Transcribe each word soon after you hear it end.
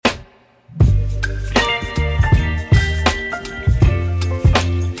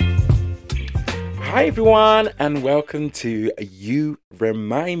Hi everyone, and welcome to You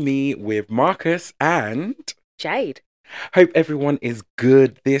Remind Me with Marcus and Jade. hope everyone is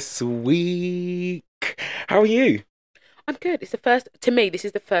good this week. How are you? I'm good. It's the first, to me, this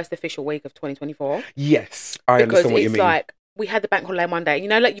is the first official week of 2024 Yes, I because understand what you it's mean. like we had the bank holiday Monday. You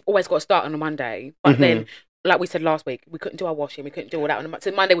know, like you've always got to start on a Monday, but then, like we said last week, we couldn't do our washing, we couldn't do all that on a Monday.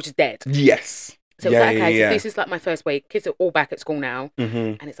 So Monday, which is dead. Yes. So it was like, okay, so this is like my first week. Kids are all back at school now,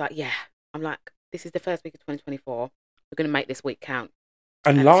 Mm-hmm. and it's like, yeah, I'm like, this is the first week of 2024. We're gonna make this week count.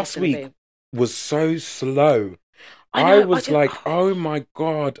 And it's last just gonna week was so slow. I I know. was like, oh my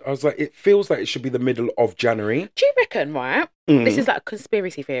God. I was like, it feels like it should be the middle of January. Do you reckon, right? This is like a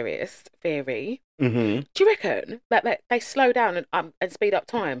conspiracy theory. Mm-hmm. Do you reckon that they slow down and speed up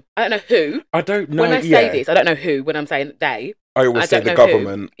time? I don't know who. I don't know. When I say this, I don't know who. When I'm saying they, I always say don't the know who.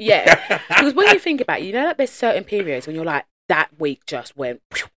 government. Yeah, because when you think about it, you know that there's certain periods when you're like, that week just went.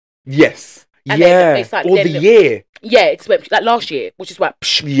 Yes. And yeah. then it's like, or the year. Yeah, it's went like last year, which is like.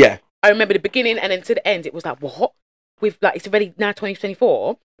 Yeah. I remember the beginning and then to the end, it was like, what? We've like it's already now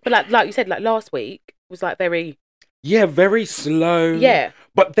 2024, but like you said, like last week was like very. Yeah, very slow. Yeah.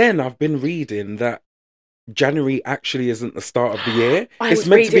 But then I've been reading that January actually isn't the start of the year. It's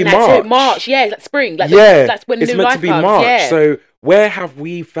meant to be March. March, yeah, like spring. Like yeah, that's when it's new meant life to be comes. March. Yeah. So where have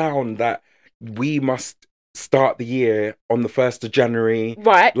we found that we must start the year on the 1st of January?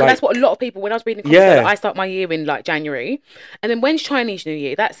 Right, like, that's what a lot of people, when I was reading comments, like, I start my year in like January. And then when's Chinese New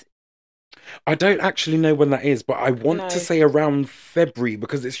Year? I don't actually know when that is, but I want to say around February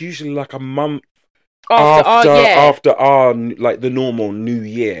because it's usually like a month after our like the normal New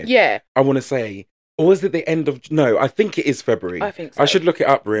Year. Yeah. I want to say. Or is it the end of... No, I think it is February. I think so. I should look it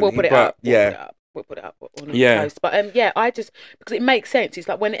up, really. We'll put it up. We'll put it up on the post. But yeah, I just... Because it makes sense. It's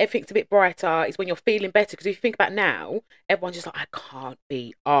like when everything's a bit brighter, it's when you're feeling better. Because if you think about now, everyone's just like, I can't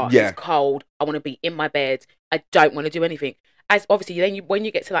be arsed. Yeah. It's cold. I want to be in my bed. I don't want to do anything. As obviously, then when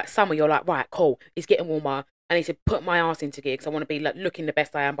you get to like summer, you're like, right, cool. It's getting warmer. I need to put my ass into gear because I want to be like looking the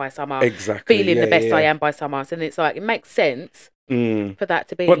best I am by summer. Exactly. Feeling the best I am by summer. So then it's like, it makes sense for that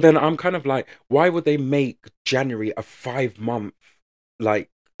to be. But then I'm kind of like, why would they make January a 5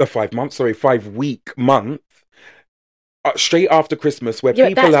 week month? Straight after Christmas, where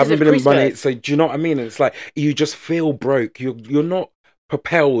people haven't been in money. So do you know what I mean? It's like you just feel broke. You're not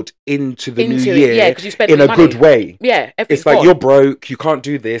propelled into the new year in a good way. Yeah, it's like you're broke. You can't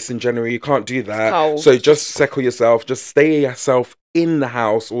do this in January. You can't do that. So just settle yourself. Just stay yourself in the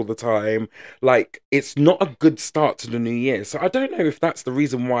house all the time. Like it's not a good start to the new year. So I don't know if that's the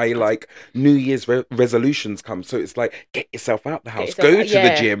reason why like New Year's resolutions come. So it's like get yourself out the house, go to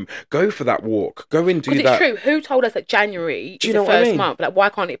the gym, go for that walk, go and do that. It's true. Who told us that January is the first month? Like why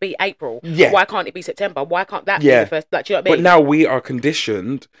can't it be April? Yeah. Why can't it be September? Why can't that be the first? Like do you know what I mean? But now we are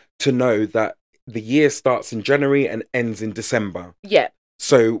conditioned to know that the year starts in January and ends in December. Yeah.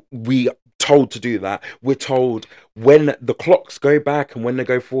 So we told to do that. We're told when the clocks go back and when they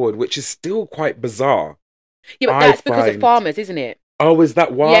go forward, which is still quite bizarre. Yeah, but that's because of farmers, isn't it? Oh, is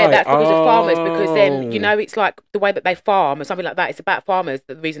that why? Yeah, that's because of farmers. Because then, you know, it's like the way that they farm or something like that. It's about farmers.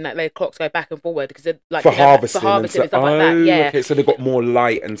 The reason that their clocks go back and forward because like for harvesting and stuff like that. Yeah. Okay, so they've got more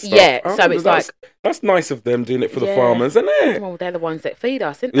light and stuff. Yeah. So it's like that's nice of them doing it for the farmers, isn't it? Well, they're the ones that feed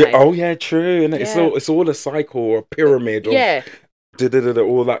us, isn't they? Oh yeah, true. And it's all a cycle or a pyramid.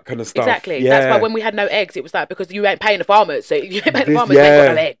 All that kind of stuff. Exactly. Yeah. That's why when we had no eggs, it was like because you ain't paying the farmers, so you ain't paying the farmers, they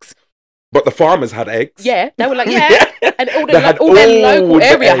got no eggs. But the farmers had eggs. Yeah, they were like, and all their local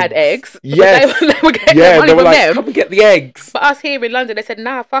area had eggs. Yes. They were getting money from them. Come and get the eggs. But us here in London, they said,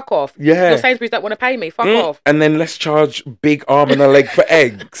 nah, fuck off. Yeah. Your Sainsbury's don't want to pay me, fuck off. And then let's charge big arm and a leg for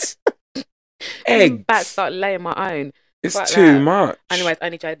eggs. Eggs. I'm about to start laying my own. It's too much. Anyways,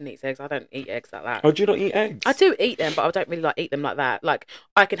 only Jaden eats eggs. I don't eat eggs like that. Oh, do you not eat eggs? I do eat them, but I don't really like eat them like that. Like,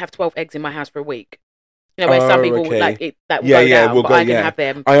 I can have 12 eggs in my house for a week. You know, where some people like it, that will go down, but I can have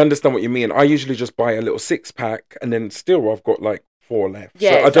them. I understand what you mean. I usually just buy a little 6-pack, and then still I've got like 4 left.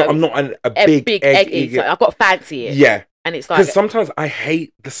 Yeah, so I'm not a big egg eater. I've got to fancy it. Yeah, and it's like because sometimes I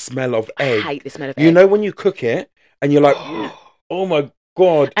hate the smell of egg. I hate the smell of egg. You know when you cook it and you're like, oh my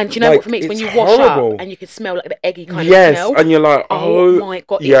God. And do you know what for me? It's when you wash up and you can smell like the eggy kind of smell. And you're like, oh my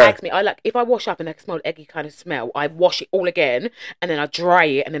God, it aggs me. I like if I wash up and I can smell the eggy kind of smell, I wash it all again and then I dry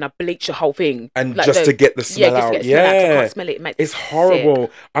it and then I bleach the whole thing. And like just to get the smell out. I can't smell it. It makes it's horrible.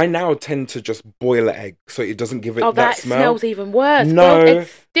 Sick. I now tend to just boil an egg so it doesn't give it that smell. That smells even worse. No, it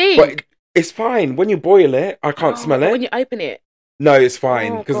stinks. But it's fine when you boil it. I can't smell it. When you open it. No, it's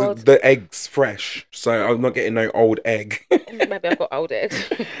fine because the egg's fresh, so I'm not getting no old egg. Maybe I've got old eggs.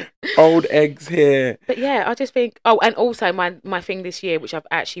 Old eggs here. But yeah, I just think. Oh, and also my thing this year, which I've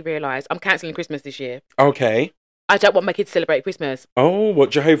actually realised, I'm cancelling Christmas this year. Okay. I don't want my kids to celebrate Christmas. Oh, what,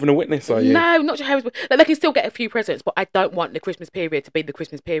 Jehovah's Witness are you? No, not Jehovah's Witness. Like, they can still get a few presents, but I don't want the Christmas period to be the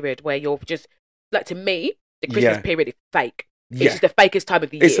Christmas period where you're just, like, to me, the Christmas period is fake. It's just the fakest time of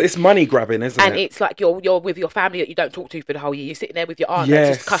the year. It's money grabbing, isn't it? And it's like you're with your family that you don't talk to for the whole year. You're sitting there with your aunt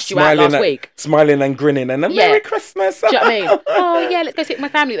that just cussed you out last week. Smiling and grinning and Merry Christmas. Do you know what I mean? Oh, yeah, let's go sit with my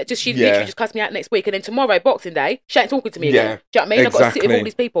family that she literally just cussed me out next week. And then tomorrow, Boxing Day, she ain't talking to me again. Do you know what I mean? I've got to sit with all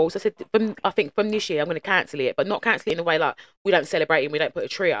these people. So I said, I think from this year, I'm going to cancel it. But not cancel it in a way like we don't celebrate and we don't put a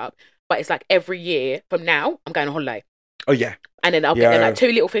tree up. But it's like every year from now, I'm going on holiday. Oh, yeah. And then I'll get like 2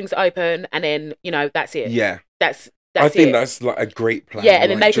 little things open. And then, that's it. Yeah. I think that's like a great plan. Yeah, and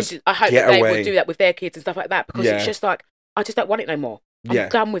then they can I hope that they would do that with their kids and stuff like that because it's just like I just don't want it no more. I'm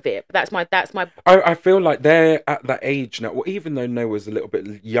done with it. But that's my. I feel like they're at that age now. Well, even though Noah's a little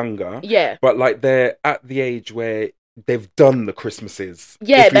bit younger, but like they're at the age where they've done the Christmases.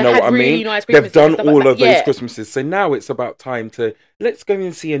 Yeah, if you know what I mean. Nice Christmases. They've done all of those Christmases. So now it's about time to let's go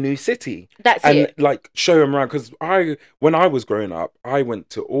and see a new city. That's it. And like show them around because when I was growing up, I went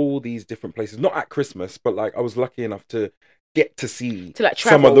to all these different places. Not at Christmas, but like I was lucky enough to get to see like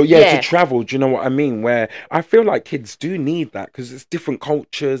travel. Some of the to travel. Do you know what I mean? Where I feel like kids do need that because it's different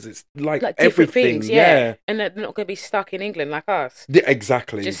cultures. It's like everything. Things, yeah, and they're not going to be stuck in England like us. Yeah,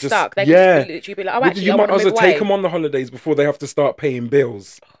 exactly. Just stuck. They can just literally be like, oh, actually, you might as well away. take them on the holidays before they have to start paying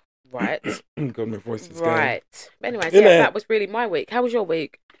bills. Right. God, my voice is right. But anyways, that was really my week. How was your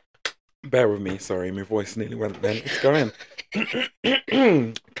week? Bear with me. Sorry, my voice nearly went then. It's going.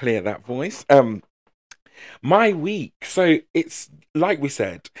 Clear that voice. My week. So it's like we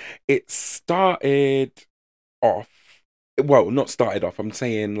said, it started off. Well, not started off. I'm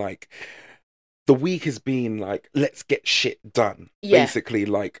saying like the week has been like, let's get shit done. Yeah. Basically,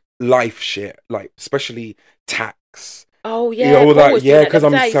 like life shit, like especially tax. Oh yeah, all that. Yeah, because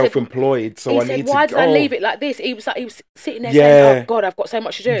I'm self-employed, so I need to. Why did I leave it like this? He was sitting there saying, "Oh God, I've got so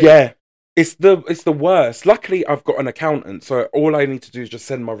much to do." Yeah. It's the worst. Luckily, I've got an accountant, so all I need to do is just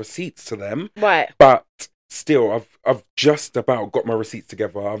send my receipts to them. Right. But still, I've just about got my receipts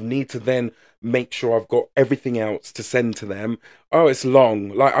together. I need to then make sure I've got everything else to send to them. Oh, it's long.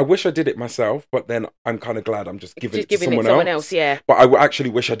 Like I wish I did it myself, but then I'm kind of glad I'm just giving it to someone else. Yeah. But I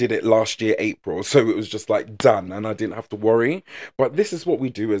actually wish I did it last year, April, so it was just like done, and I didn't have to worry. But this is what we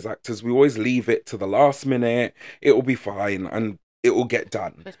do as actors. We always leave it to the last minute. It will be fine, and it will get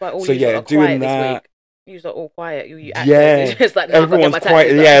done. That's why all so yeah, doing that. You're all quiet. You actors, just like, no, everyone's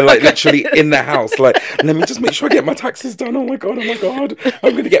quiet. Yeah, like literally in the house. Like, let me just make sure I get my taxes done. Oh my god,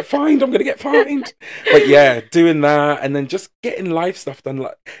 I'm gonna get fined. But yeah, doing that and then just getting life stuff done.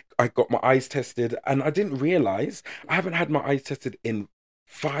 Like, I got my eyes tested, and I didn't realize I haven't had my eyes tested in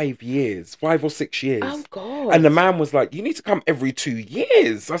 5 or 6 years. Oh god! And the man was like, "You need to come every 2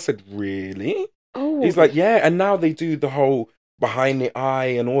 years." I said, "Really?" Oh. He's like, "Yeah," and now they do the whole behind the eye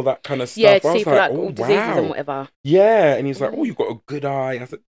and all that kind of stuff. Yeah, to see for like all diseases and whatever. Yeah, and he's like, "Oh, you've got a good eye." I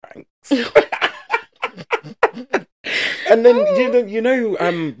said, "Thanks." And then you know,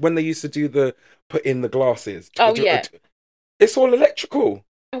 when they used to do the put in the glasses. Oh yeah, it's all electrical.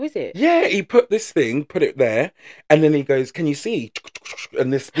 Oh, is it? Yeah, he put it there, and then he goes, "Can you see?"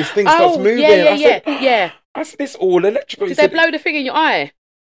 And this thing starts moving. Yeah. I said, "It's all electrical." Did they blow the thing in your eye?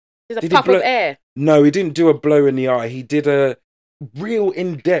 There's a puff of air. No, he didn't do a blow in the eye. He did a real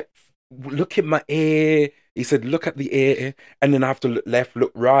in-depth look in my ear. He said, "Look at the ear," and then I have to look left,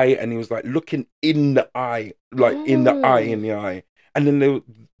 look right, and he was like looking in the eye, like in the eye. And then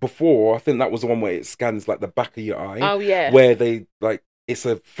before, I think that was the one where it scans like the back of your eye. Oh yeah. Where they like it's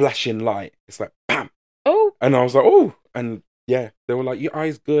a flashing light. It's like bam. Oh. And I was like, oh, and yeah, they were like, "Your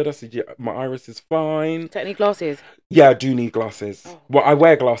eye's good." I said, "Yeah, my iris is fine." Don't need glasses? Yeah, I do need glasses. Oh. Well, I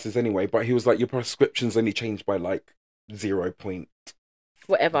wear glasses anyway, but he was like, "Your prescription's only changed by like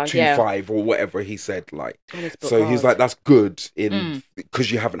 0.25 or whatever he said." Like, so he's like, "That's good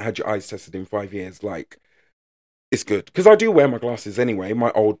because you haven't had your eyes tested in 5 years." Like, it's good because I do wear my glasses anyway.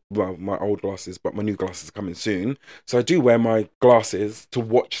 My old glasses, but my new glasses are coming soon. So I do wear my glasses to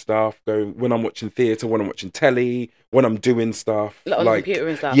watch stuff. Go when I'm watching theatre, when I'm watching telly, when I'm doing stuff on the computer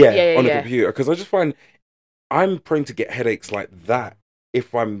and stuff. Yeah, on the computer, because I just find I'm prone to get headaches like that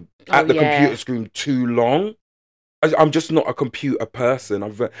if I'm at the computer screen too long. I'm just not a computer person.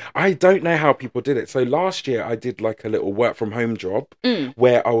 I don't know how people did it. So last year I did like a little work from home job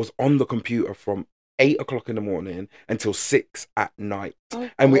where I was on the computer from 8 o'clock in the morning until 6 at night.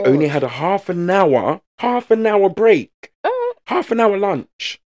 And we only had a half an hour break. half an hour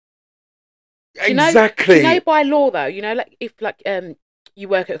lunch. Exactly. You know, by law though, you know, like if you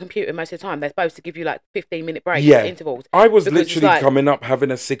work at a computer most of the time, they're supposed to give you like 15-minute breaks, intervals. I was literally coming up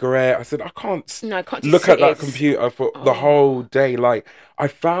having a cigarette. I said, I can't look at that computer for the whole day. Like, I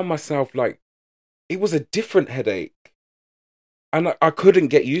found myself like, it was a different headache. And I couldn't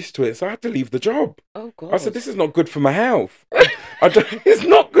get used to it, so I had to leave the job. Oh, God. I said, this is not good for my health. It's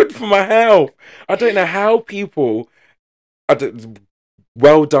not good for my health. I don't know how people...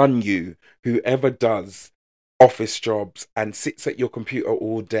 well done you, whoever does office jobs and sits at your computer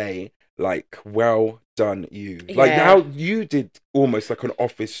all day. Like, well done you. Like how you did almost like an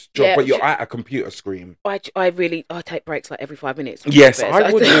office job, but you're at a computer screen. I take breaks like every 5 minutes. Yes,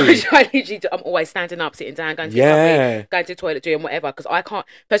 I would do. I'm always standing up, sitting down, going to the coffee, going to the toilet, doing whatever. Because I can't.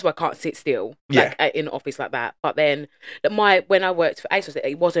 First of all, I can't sit still like in an office like that. But then when I worked for ASOS,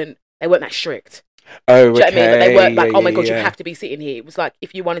 they weren't that strict. Oh, do you know what I mean? Like, they weren't like, oh my God, you have to be sitting here. It was like,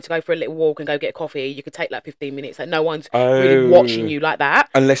 if you wanted to go for a little walk and go get a coffee, you could take like 15 minutes. Like, no one's really watching you like that.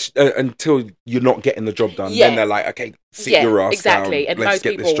 Unless, until you're not getting the job done. Then they're like, okay, sit your ass exactly. down. And most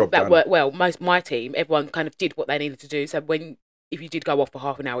people that work well, my team, everyone kind of did what they needed to do. So if you did go off for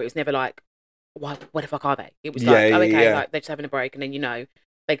half an hour, it was never like, what the fuck are they? It was like, like they're just having a break. And then, you know,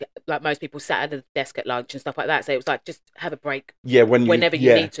 like most people sat at the desk at lunch and stuff like that. So it was like, just have a break whenever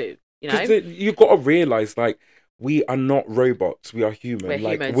you need to. You know, you've got to realise, like, we are not robots. We are human. We're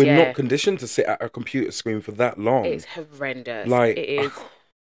humans, we're not conditioned to sit at a computer screen for that long. It's horrendous. Like, it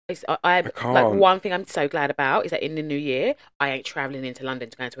is. I can't. Like, one thing I'm so glad about is that in the new year, I ain't travelling into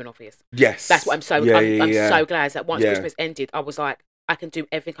London to go into an office. Yes, that's what I'm so. I'm so glad that once Christmas ended, I was like, I can do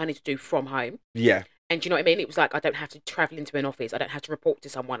everything I need to do from home. Yeah. And do you know what I mean? It was like, I don't have to travel into an office. I don't have to report to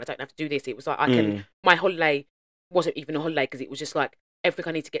someone. I don't have to do this. It was like, I can. My holiday wasn't even a holiday because it was just like,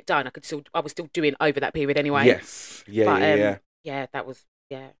 everything I need to get done, I was still doing over that period anyway. Yes. Yeah, that was,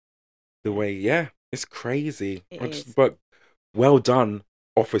 the way, it's crazy. But well done,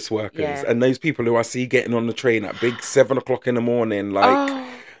 office workers. And those people who I see getting on the train at big 7 o'clock in the morning, like,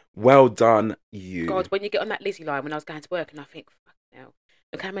 well done you. God, when you get on that Lizzie line when I was going to work and I think, fuck hell,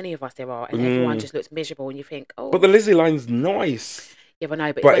 look how many of us there are, and everyone just looks miserable, and you think, oh. But the Lizzie line's nice. Yeah, I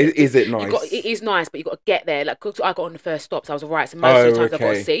know, but is it nice? It is nice, but you got to get there. Like, cause I got on the first stop, so I was alright. So most of the times I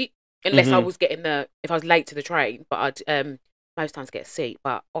got a seat, unless I was getting if I was late to the train. But I'd most times get a seat.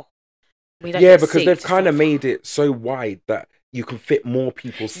 But we don't. Yeah, because they've kind of made it so wide that you can fit more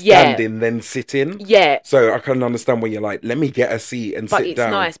people standing than sitting. Yeah. So I can understand where you're like, let me get a seat and sit down. But it's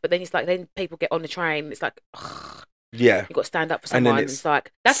nice. But then it's like, then people get on the train. It's like. Yeah, you got to stand up for someone. And it's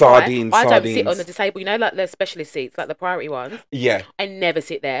like, that's sardines. I don't sit on the disabled. You know, like the specialist seats, like the priority ones. Yeah, I never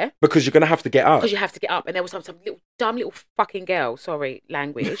sit there because you're gonna have to get up. Because you have to get up, and there was some dumb little fucking girl. Sorry,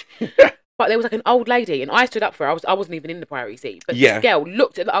 language. But there was like an old lady, and I stood up for her. I wasn't even in the priority seat. But this girl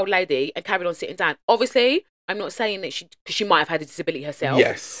looked at the old lady and carried on sitting down. Obviously, I'm not saying that because she might have had a disability herself.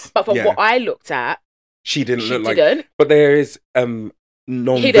 Yes, but from what I looked at, she didn't look like. But there is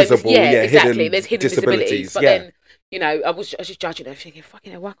non-visible, exactly. Hidden There's hidden disabilities, but then. You know, I was just judging her, thinking,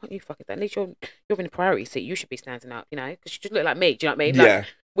 fucking hell, why can't you fucking... At least you're in the priority seat. You should be standing up, you know? Because you just look like me, do you know what I mean? Like,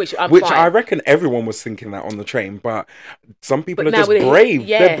 which I reckon everyone was thinking that on the train, but some people are just brave.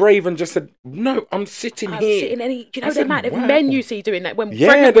 They're brave and just said, no, I'm sitting here. Do you know the amount of men you see doing that when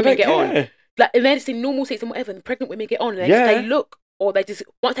pregnant women get on? Like, and they're just in normal seats and whatever, and pregnant women get on, and they look, or they just...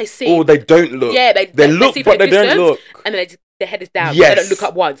 Once they see... Or they don't look. Yeah, they look, but they don't look. And then their head is down. They don't look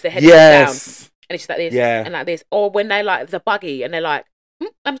up once. Their head is down. And it's just like this, and like this. Or when they like, there's a buggy, and they're like,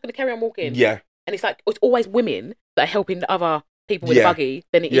 I'm just going to carry on walking. Yeah. And it's like, it's always women that are helping the other people with the buggy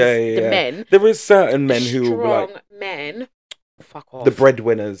than it is the men. There is certain men who will be like... Strong men, fuck off. The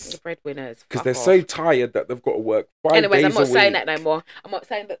breadwinners. Because they're so tired that they've got to work 5 days a week. Anyways, I'm not saying that no more. I'm not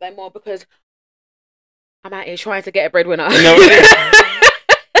saying that no more because I'm out here trying to get a breadwinner. No.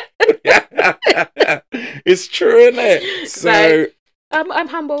 It's true, isn't it? So I'm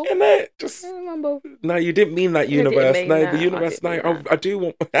humble. Isn't it? I'm humble. No, you didn't mean that, universe. No, the universe. No, I do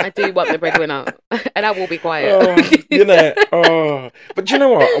want. I do want the breadwinner, and I will be quiet. You know. But you know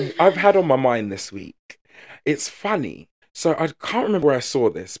what? I've had on my mind this week. It's funny. So I can't remember where I saw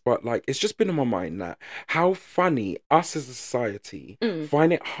this, but like it's just been on my mind that how funny us as a society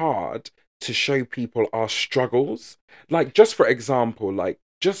find it hard to show people our struggles. Like, just for example, like,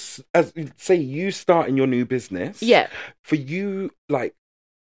 just as say you starting your new business, for you, like,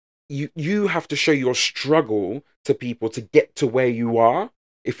 you have to show your struggle to people to get to where you are,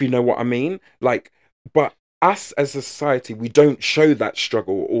 if you know what I mean. Like, but us as a society, we don't show that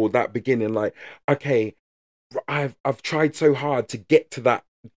struggle or that beginning. Like, okay, I've tried so hard to get to that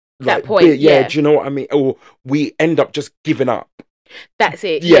that point. Yeah, do you know what I mean? Or we end up just giving up. That's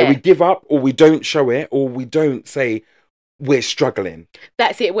it. Yeah, we give up, or we don't show it, or we don't say we're struggling.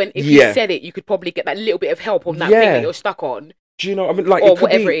 That's it. When if you said it, you could probably get that little bit of help on that thing that you're stuck on. Do you know what I mean? Like, or it could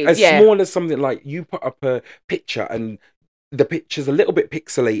whatever be it is. as small as something like you put up a picture and the picture's a little bit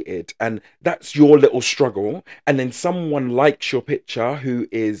pixelated, and that's your little struggle, and then someone likes your picture who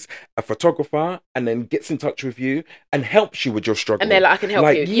is a photographer and then gets in touch with you and helps you with your struggle, and they're like, I can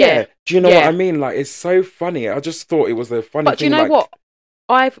help you. Do you know what I mean? Like, it's so funny. I just thought it was a funny thing. But do you know what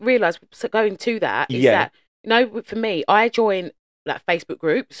I've realised going to that is that, you know, for me, I join like Facebook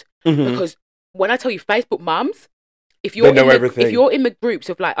groups because when I tell you Facebook mums, if you're in the groups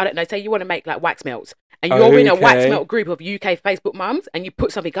of, like, I don't know, say you want to make like wax melts, and you're in a wax melt group of UK Facebook mums, and you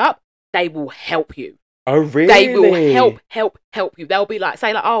put something up, they will help you. Oh, really? They will help you. They'll be like,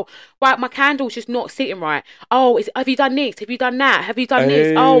 say like, oh, right, my candle's just not sitting right. Oh, have you done this? Have you done that? Have you done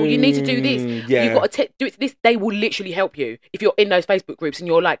this? Oh, you need to do this. Yeah. You've got to do it this. They will literally help you if you're in those Facebook groups and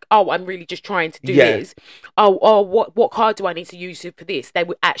you're like, oh, I'm really just trying to do this. Oh, what card do I need to use for this? They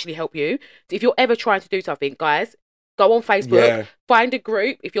will actually help you. So if you're ever trying to do something, guys, go on Facebook, find a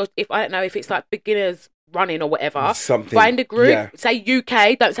group. If I don't know, if it's like beginners running or whatever, find a group, say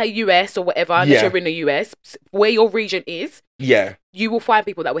UK, don't say US or whatever, unless you're in the US, where your region is. You will find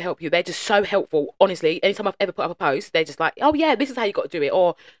people that will help you. They're just so helpful, honestly. Anytime I've ever put up a post, they're just like, oh yeah, this is how you got to do it,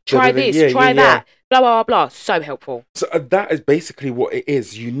 or try this, try that, blah blah blah. So helpful. So that is basically what it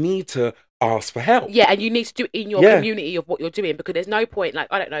is. You need to ask for help. Yeah, and you need to do it in your community of what you're doing, because there's no point, like,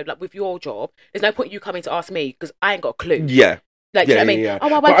 I don't know, like with your job, there's no point you coming to ask me because I ain't got a clue. Like, do you know what I mean?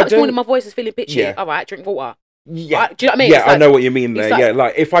 Oh, I woke up this morning, my voice is feeling pitchy. All right, drink water. Yeah. Do you know what I mean? Yeah, I know what you mean there. Like,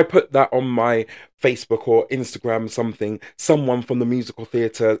 like if I put that on my Facebook or Instagram, someone from the musical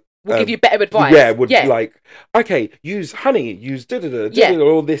theatre will give you better advice. Like, okay, use honey, use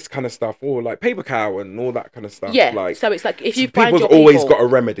all this kind of stuff, or like paper cow and all that kind of stuff. Yeah. Like, so it's like if you find people's always got a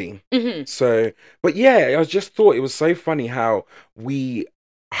remedy. So, but yeah, I just thought it was so funny how we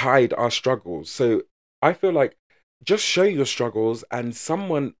hide our struggles. So I feel like, just show your struggles, and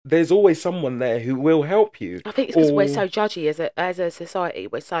there's always someone there who will help you. I think it's because we're so judgy as a society.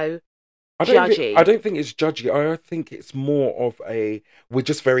 We're so judgy. I don't think it's judgy. I think it's more of we're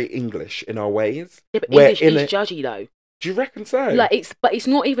just very English in our ways. Yeah, but English is judgy though. Do you reckon so? Like, it's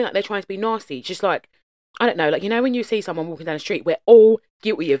not even like they're trying to be nasty. It's just like, I don't know, like, you know, when you see someone walking down the street, we're all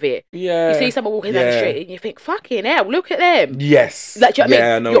guilty of it. Yeah. You see someone walking down the street and you think, fucking hell, look at them. Yes. Like, do you know what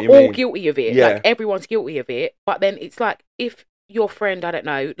I mean? You're all guilty of it. Yeah. Like, everyone's guilty of it. But then it's like, if your friend, I don't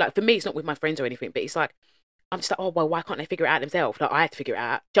know, like, for me, it's not with my friends or anything, but it's like, I'm just like, oh, well, why can't they figure it out themselves? Like, I had to figure it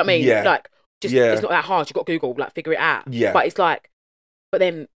out. Do you know what I mean? Yeah. Like, just, it's not that hard. You've got Google, like, figure it out. Yeah. But it's like, but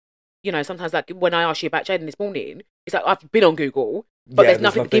then, you know, sometimes, like, when I asked you about Jaden this morning, it's like, I've been on Google, but there's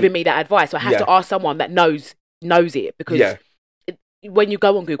nothing giving me that advice. So I have to ask someone that knows it, because when you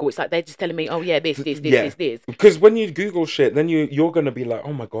go on Google, it's like they're just telling me, oh yeah, this. Because when you Google shit, then you're gonna be like,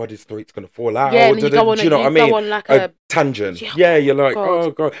 oh my god, his throat's gonna fall out. Yeah, and then you go on, do you know what I mean? Go on like a tangent. Yeah, you're like,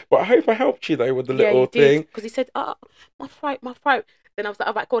 oh god. But I hope I helped you though with the little thing. Because he said, oh, my throat. Then I was like,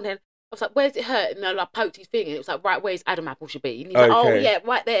 all right, go on then. I was like, where's it hurt? And I poked his thing, and it was like, right, where's Adam Apple should be? And he's like, oh yeah,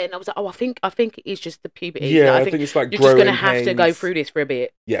 right there. And I was like, oh, I think it is just the puberty. Yeah, I think it's like you're just gonna have to go through this for a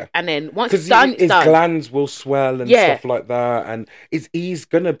bit. Yeah, and then once it's done, his glands will swell and stuff like that, and he's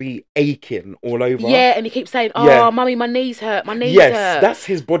gonna be aching all over. Yeah, and he keeps saying, oh, mummy, my knees hurt. My knees hurt. Yes, that's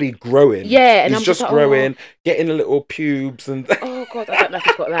his body growing. Yeah, and he's just growing, getting a little pubes and. Oh god, I don't know if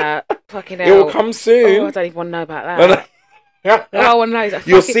he's got that. Fucking hell. It will come soon. Oh, I don't even want to know about that. Oh no! Like,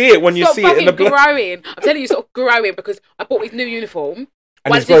 you'll see it when you see it in the growing. I'm telling you, sort of growing, because I bought his new uniform.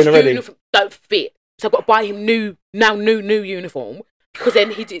 And he's growing already. Uniform don't fit, so I've got to buy him new uniform, because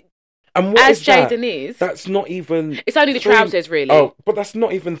then he did. And what is that? Jaden is. That's not even. It's only the trousers, really. Oh, but that's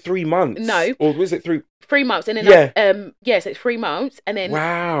not even 3 months. No. Or was it 3 months, and then so it's 3 months, and then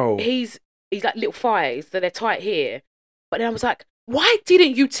wow, he's like little thighs, so they're tight here. But then I was like, why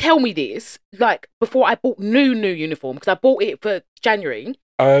didn't you tell me this, like, before I bought new uniform? Because I bought it for January.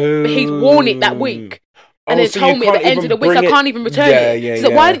 Oh. But he's worn it that week. And then told me at the end of the week, I can't even return it. Yeah,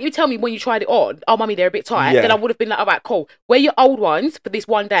 so why didn't you tell me when you tried it on? Oh, mummy, they're a bit tight. Then I would have been like, all right, cool. Wear your old ones for this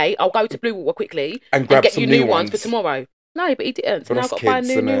one day. I'll go to Blue Water quickly and get you new ones for tomorrow. No, but he didn't. So now I've got to buy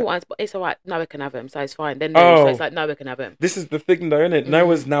new ones. But it's all right. Noah can have them, so it's fine. Then so it's like Noah can have them. This is the thing, though, isn't it?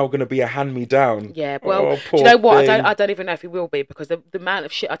 Noah's now going to be a hand-me-down. Yeah, well, do you know what? I don't even know if he will be, because the amount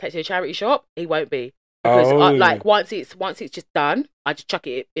of shit I take to the charity shop, he won't be. Because like once it's just done, I just chuck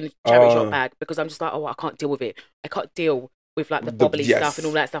it in a charity shop bag, because I'm just like, oh, I can't deal with it. I can't deal with like the bobbly stuff and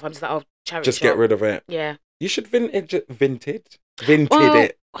all that stuff. I'm just like, oh, charity just shop. Get rid of it. Yeah. You should vinted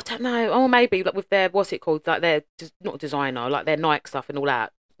it. I don't know. Oh, maybe like with their what's it called? Like their not designer, like their Nike stuff and all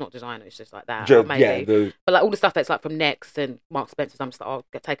that. It's not designer. It's just like that. Or maybe. Yeah, but like all the stuff that's like from Next and Marks Spencer's, I'm just like, I'll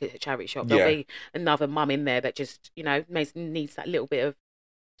take it to a charity shop. There'll be another mum in there that just needs that little bit of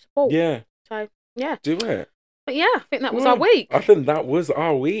support. Yeah. So yeah, do it. But yeah, I think that was our week. I think that was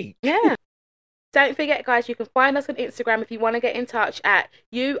our week. Yeah. Don't forget, guys, you can find us on Instagram if you want to get in touch at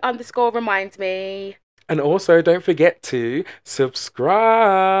 @you_remind_me. And also, don't forget to subscribe.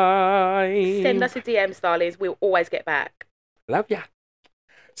 Send us a DM, darlings. We'll always get back. Love ya.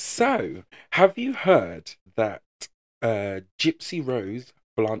 So, have you heard that Gypsy Rose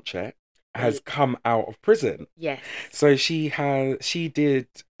Blanchett has come out of prison? Yes. So she did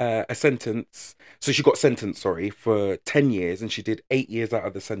a sentence. So she got sentenced, for 10 years, and she did 8 years out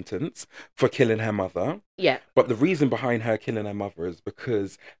of the sentence for killing her mother. Yeah. But the reason behind her killing her mother is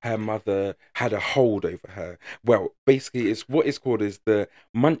because her mother had a hold over her. Well, basically, it's what is called is the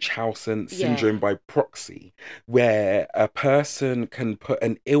Munchausen syndrome by proxy, where a person can put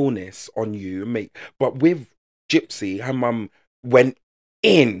an illness on you. But with Gypsy, her mum went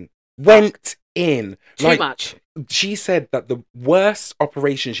in. Too much. She said that the worst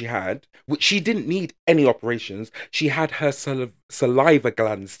operation she had, which she didn't need any operations, she had her saliva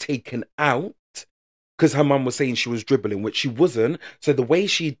glands taken out because her mum was saying she was dribbling, which she wasn't. So the way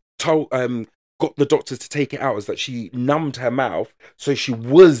she got the doctors to take it out is that she numbed her mouth, so she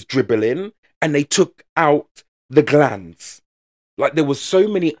was dribbling, and they took out the glands. Like, there was so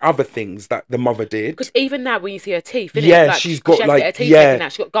many other things that the mother did. Because even now, when you see her teeth, she's got she like, her teeth taken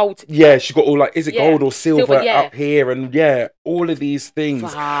out. She's got gold. Yeah, she's got all like, is it gold or silver up here? And all of these things.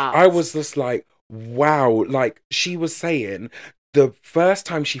 Fuck. I was just like, wow. Like, she was saying the first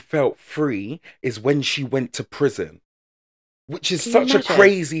time she felt free is when she went to prison. Which is such a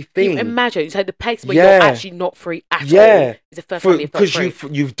crazy thing. Imagine. So the place where you're actually not free at all is the first time you felt free.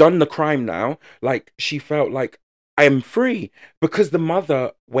 Because you've done the crime now. Like, she felt like, I am free, because the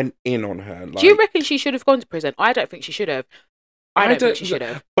mother went in on her. Like, do you reckon she should have gone to prison? I don't think she should have. I don't think she should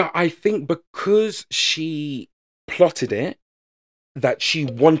have. But I think because she plotted it, that she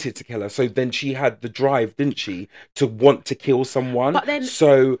wanted to kill her. So then she had the drive, didn't she, to want to kill someone. But then,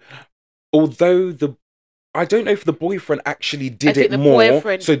 so although I don't know if the boyfriend actually did it more,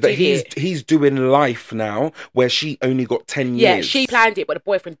 so that he's doing life now, where she only got 10 years. Yeah, she planned it, but the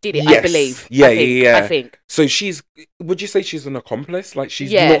boyfriend did it, I believe. I think. So would you say she's an accomplice? Like,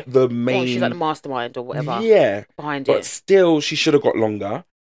 she's not the main... Well, she's like the mastermind or whatever. Yeah. Behind it. But still, she should have got longer.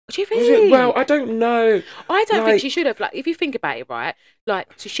 What do you think? Well, I don't know. I don't think she should have. Like, if you think about it, right? Like,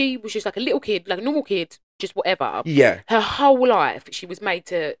 so she was just like a little kid, like a normal kid, just whatever. Yeah. Her whole life, she was made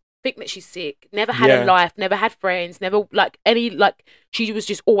to think that she's sick, never had a life, never had friends, never she was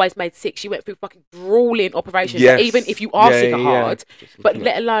just always made sick. She went through fucking grueling operations, even if you are sick at heart, but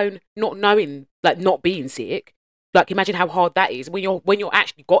let alone not knowing, like, not being sick. Like, imagine how hard that is when you're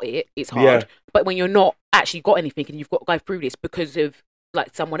actually got it. It's hard, but when you're not actually got anything and you've got to go through this because of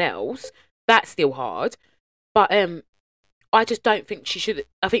like someone else, that's still hard. But I just don't think she should.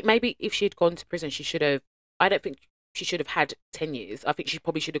 I think maybe if she had gone to prison, she should have. I don't think she should have had 10 years. I think she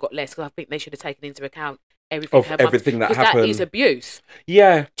probably should have got less, because I think they should have taken into account everything that happened. That is abuse.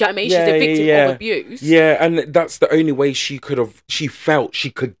 Yeah. Do you know what I mean? She's a victim of abuse. Yeah, and that's the only way she felt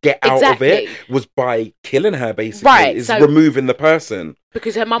she could get out of it, was by killing her, basically. Right. Is removing the person.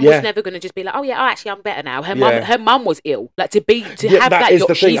 Because her mum was never going to just be like, oh yeah, actually I'm better now. Her mum was ill. Like, have that is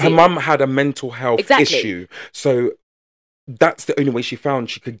the thing. Her mum had a mental health issue. So that's the only way she found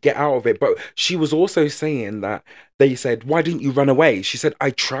she could get out of it. But she was also saying that they said, why didn't you run away? She said,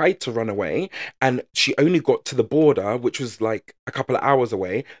 I tried to run away, and she only got to the border, which was like a couple of hours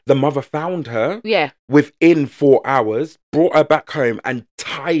away. The mother found her within 4 hours, brought her back home, and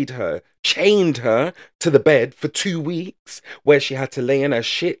chained her to the bed for 2 weeks, where she had to lay in her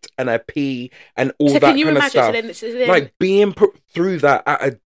shit and her pee and all that kind of stuff. So then, like, being put through that at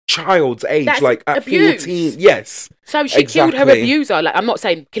a child's age, like at abuse. 14. Yes. So she killed her abuser. Like, I'm not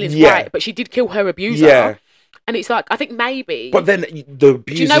saying killing's right, but she did kill her abuser. Yeah. And it's like, I think maybe. But then the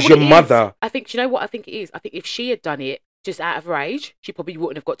abuser is your mother. I think, do you know what I think it is? I think if she had done it just out of rage, she probably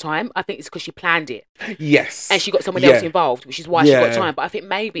wouldn't have got time. I think it's because she planned it. Yes. And she got someone else involved, which is why she got time. But I think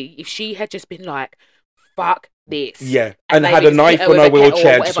maybe if she had just been like, fuck this. Yeah. And had a knife on her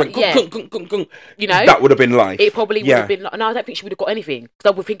wheelchair, just went, you know, that would have been life. It probably would have been like, no, I don't think she would have got anything.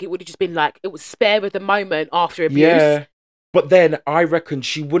 Because I would think it would have just been like, it was spare of the moment after abuse. Yeah. But then I reckon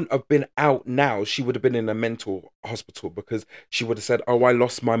she wouldn't have been out now. She would have been in a mental hospital, because she would have said, oh, I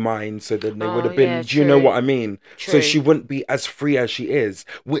lost my mind. So then they would have been, do you know what I mean? True. So she wouldn't be as free as she is,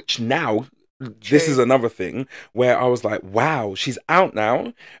 which now, this is another thing where I was like, wow, she's out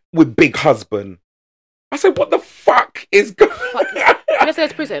now with big husband. I said, what the fuck is going on? Do we have to go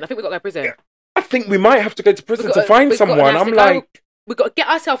to prison? I think we've got to go to prison. I think we might have to go to prison to find someone. I'm like... We've got to get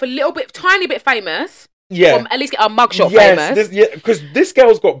ourselves a little bit, tiny bit famous. Yeah. Or at least get our mugshot famous. Because this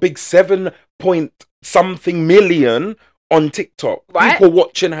girl's got big 7-point-something million on TikTok. Right? People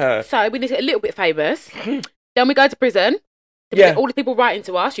watching her. So we need to get a little bit famous. Then we go to prison. Then we get all the people writing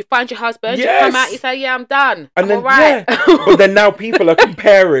to us. You find your husband. You come out. You say, yeah, I'm done. And then, all right. But then now people are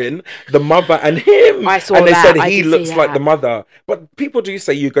comparing the mother and him. I saw that. And they said he looks like the mother. But people do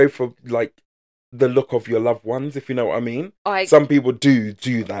say you go for like the look of your loved ones, if you know what I mean. Some people do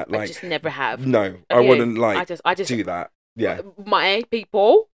that. Like, I just never have. No, I wouldn't like I just do that. Yeah. My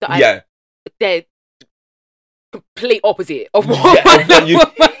people they're complete opposite of what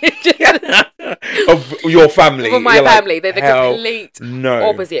of your family. Of my family. They're the complete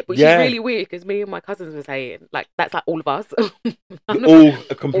opposite. Which is really weird because me and my cousins were saying, like, that's like all of us. all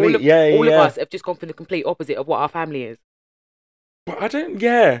of us have just gone for the complete opposite of what our family is. But I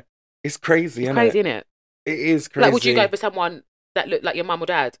don't, it's crazy, isn't it? It is crazy. Like, would you go for someone that looked like your mum or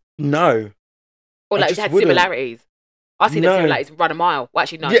dad? No. Or like had similarities? I seen the similarities run a mile. Well,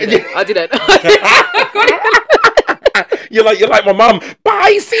 actually, no, I didn't. You're like my mum.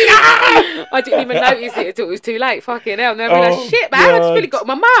 Bye, see ya! I didn't even notice it until it was too late. Fucking hell. And I'd be like, shit, man, I just really got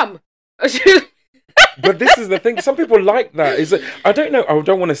my mum. But this is the thing. Some people like that. I don't know. I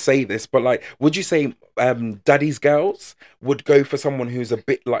don't want to say this, but like, would you say daddy's girls would go for someone who's a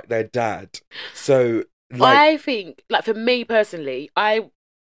bit like their dad? So, like, I think, like, for me personally, I'm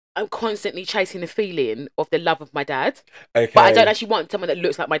constantly chasing the feeling of the love of my dad. Okay. But I don't actually want someone that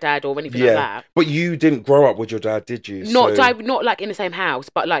looks like my dad or anything like that. But you didn't grow up with your dad, did you? Not like in the same house,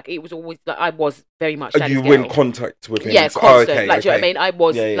 but like it was always like I was very much daddy's girl. You were in contact with him? Yeah, constant. Like, do you know what I mean? I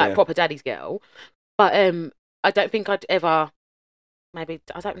was like proper daddy's girl. But I don't think I'd ever... Maybe,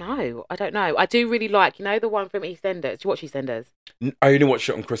 I don't know. I do really like, you know, the one from EastEnders. Do you watch EastEnders? I only watched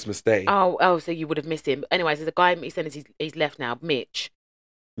it on Christmas Day. Oh, so you would have missed him. Anyways, there's a guy in EastEnders, he's left now, Mitch.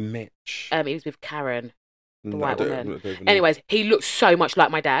 He was with Karen, the white woman. Anyways, he looks so much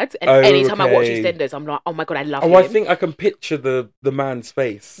like my dad. And anytime I watch EastEnders, I'm like, oh my God, I love him. I think I can picture the man's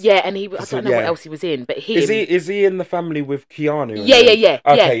face. Yeah, and I don't know what else he was in, but him... Is he in the family with Keanu? Yeah.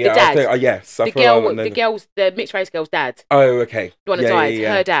 Okay, the dad. The mixed race girl's dad. Oh, okay. The one that died,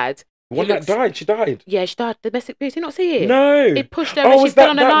 her dad. The one that died? She died? Yeah, she died. Domestic abuse. Did you not see it? No. It pushed her and she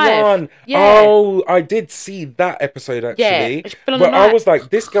fell on her knife. One? Yeah. Oh, I did see that episode, actually. Yeah, she fell on her knife. I was like,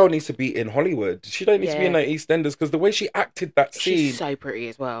 this girl needs to be in Hollywood. She don't need to be in EastEnders because the way she acted that scene. She's so pretty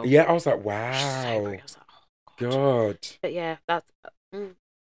as well. Yeah, I was like, wow. She's so pretty. I was like, oh, God. But yeah, that's...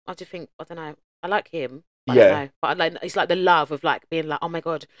 I just think, I don't know. I like him. I don't know. But it's like the love of like being like, oh my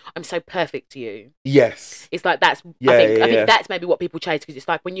God, I'm so perfect to you. Yes. It's like that's, I think that's maybe what people chase because it's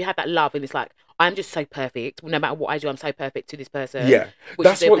like when you have that love and it's like, I'm just so perfect. No matter what I do, I'm so perfect to this person. Yeah.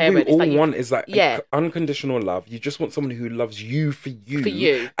 That's what we all want is like unconditional love. You just want someone who loves you for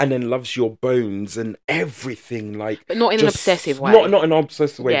you. And then loves your bones and everything. Like, but not in an obsessive way. Not in an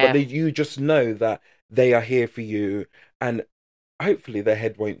obsessive way, but you just know that they are here for you and hopefully their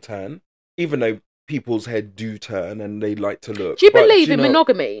head won't turn. Even though people's head do turn and they like to look. Do you believe in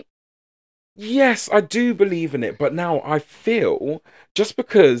monogamy? Yes, I do believe in it, but now I feel just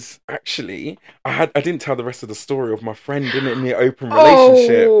because actually I didn't tell the rest of the story of my friend in the open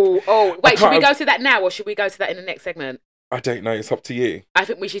relationship. Wait, should we go to that now or should we go to that in the next segment? I don't know, it's up to you. I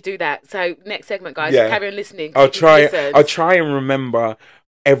think we should do that. So next segment, guys, carry on listening. I'll try and remember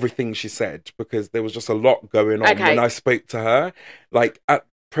everything she said because there was just a lot going on when I spoke to her. Like at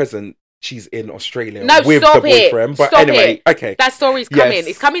present she's in Australia with the boyfriend. But anyway, okay. That story's coming. Yes.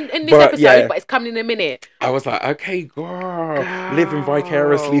 It's coming in this episode, but it's coming in a minute. I was like, okay, girl. Living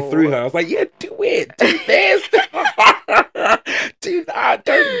vicariously through her. I was like, yeah, do it. Do this. Do that.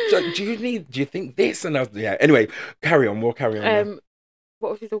 Do you think this? And I was, anyway, carry on. We'll carry on.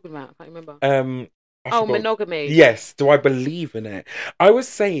 What was you talking about? I can't remember. Monogamy. Yes. Do I believe in it? I was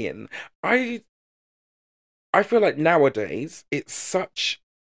saying, I feel like nowadays it's such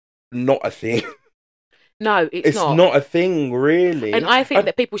not a thing. No, it's not. It's not a thing, really. And I think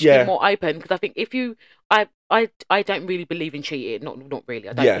that people should be more open because I think if you, I don't really believe in cheating. Not really.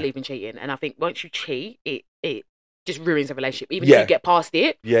 I don't believe in cheating. And I think once you cheat, it just ruins a relationship. Even if you get past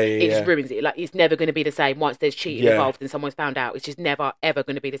it, it just ruins it. Like it's never going to be the same once there's cheating involved and someone's found out. It's just never ever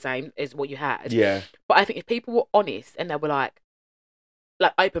going to be the same as what you had. Yeah. But I think if people were honest and they were like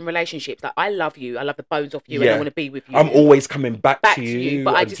open relationships, like I love you, I love the bones off you, and I want to be with you. I'm always coming back to you.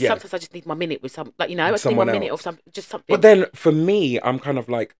 But sometimes I just need my minute with some, like I just need 1 minute of just something. But then for me, I'm kind of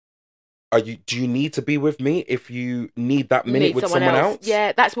like, do you need to be with me if you need that minute with someone else?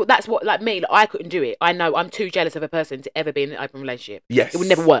 Yeah, that's what like me, like, I couldn't do it. I know I'm too jealous of a person to ever be in an open relationship. Yes. It would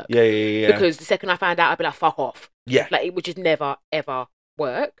never work. Yeah. Because the second I found out, I'd be like, fuck off. Yeah. Like, it would just never, ever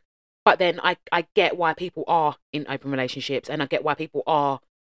work. But then I get why people are in open relationships, and I get why people are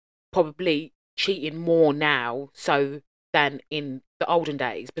probably cheating more now than in the olden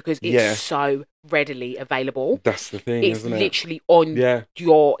days, because it's so readily available. That's the thing, it's isn't it? Literally on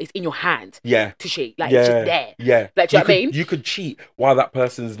it's in your hand to cheat. Like, it's just there. Yeah. Like, do you know what I mean? You could cheat while that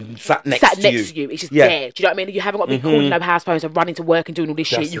person's sat next to you. It's just there. Do you know what I mean? You haven't got to be calling no house phones and running to work and doing all this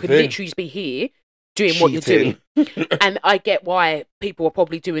shit. You could literally just be here doing what you're doing. And I get why people are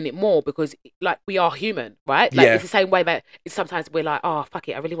probably doing it more, because, like, we are human, right? Like, it's the same way that sometimes we're like, oh, fuck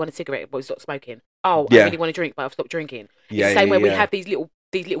it, I really want a cigarette, but we stop smoking. Oh, I really want to drink, but I've stopped drinking. It's the same way we have these little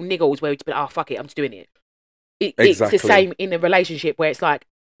niggles where we just be like, oh, fuck it, I'm just doing it. It's the same in a relationship where it's like,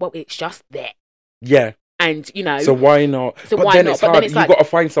 well, it's just there. Yeah. And, you know. So why not? So but why then not? it's hard. You've got to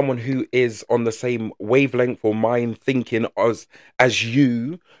find someone who is on the same wavelength or mind thinking as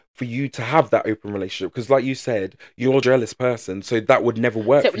you, for you to have that open relationship. Because, like you said, you're a jealous person, so that would never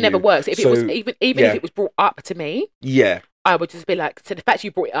work. So it never works. If it was even if it was brought up to me, I would just be like, so the fact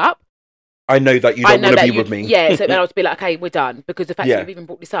you brought it up, I know that you don't want to be with me. Yeah, so then I would be like, okay, we're done, because the fact that you've even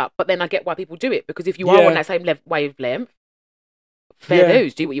brought this up. But then I get why people do it, because if you are on that same wavelength, fair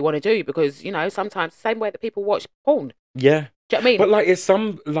dues, do what you want to do, because, you know, sometimes the same way that people watch porn. Yeah. Do you know what I mean? But, like, it's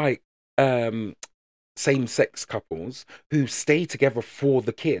some, like, same-sex couples who stay together for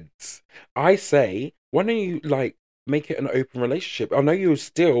the kids. I say, why don't you, like, make it an open relationship? I know you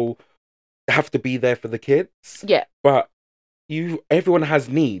still have to be there for the kids. Yeah. But everyone has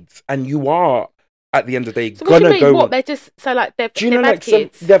needs, and you are, at the end of the day, so what do you mean? What, they're just, so, like, they've had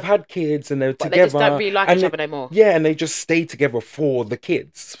kids? They've had kids and they're together. They just don't really like each other no more. Yeah, and they just stay together for the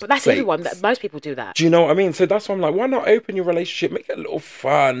kids. But that's everyone. Most people do that. Do you know what I mean? So that's why I'm like, why not open your relationship? Make it a little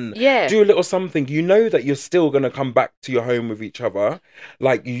fun. Yeah. Do a little something. You know that you're still going to come back to your home with each other.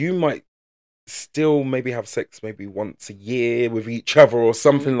 Like, you might still maybe have sex maybe once a year with each other or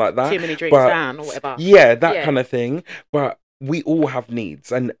something like that. Too many drinks down or whatever. Yeah, that kind of thing. But we all have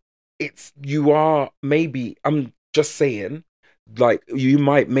needs, and I'm just saying, like, you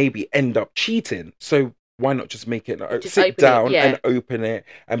might maybe end up cheating. So why not just make it, sit down and open it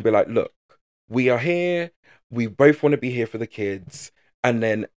and be like, look, we are here. We both want to be here for the kids. And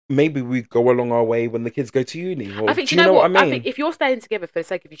then maybe we go along our way when the kids go to uni. Or, I think, do you know what I mean? I think if you're staying together for the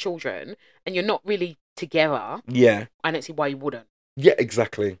sake of your children and you're not really together, I don't see why you wouldn't. Yeah,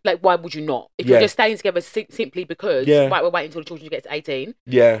 exactly. Like, why would you not? If you're just staying together simply because, right, we're waiting until the children get to 18,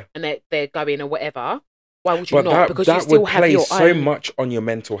 and they're going or whatever, why would you not? Because you still have your own. That would play so much on your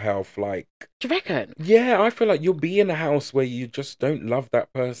mental health. Like, do you reckon? Yeah, I feel like you'll be in a house where you just don't love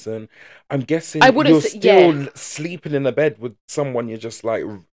that person. I'm guessing you're still sleeping in a bed with someone you're just like,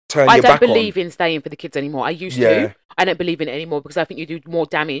 turn your back on. I don't believe in staying for the kids anymore. I used to. I don't believe in it anymore, because I think you do more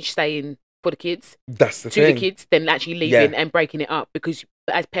damage staying for the kids. That's the thing. To the kids than actually leaving and breaking it up, because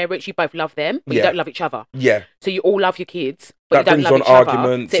as parents you both love them, but you don't love each other. Yeah. So you all love your kids, but you don't love each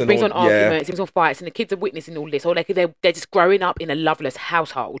other. So it brings on arguments, it brings on fights, and the kids are witnessing all this. Or they're just growing up in a loveless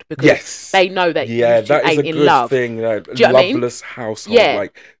household because they know that you ain't in love. Yeah, that is a good thing. Like, do you know loveless houshole. Yeah.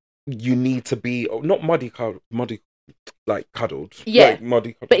 Like, you need to be not cuddled. Yeah. Like,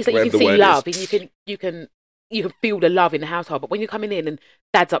 muddy cuddled. But it's like you can see love, and you can feel the love in the household. But when you're coming in and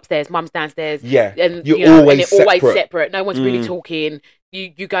dad's upstairs, mum's downstairs, and you're always separate. No one's really talking.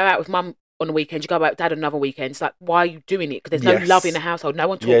 You go out with mum on the weekend, you go out with dad on another weekend. It's like, why are you doing it? Because there's no love in the household. No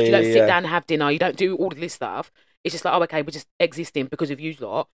one talks. You don't sit down and have dinner. You don't do all of this stuff. It's just like, oh, okay, we're just existing because of you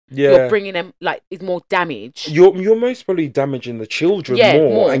lot. Yeah. You're bringing them, like, it's more damage. You're most probably damaging the children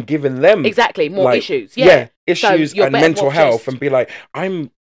more and giving them more issues. Yeah, issues and mental health, and be like,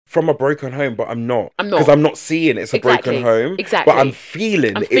 I'm from a broken home, but I'm not. Because I'm not seeing it's a broken home. Exactly. But I'm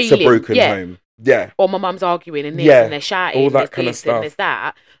feeling it's a broken home. Yeah. Or my mum's arguing and this and they're shouting. All that kind of stuff. And there's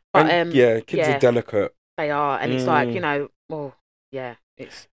that. But kids are delicate. They are. And it's like,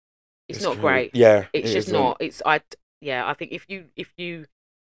 it's not great. Yeah. It's just not. I think if you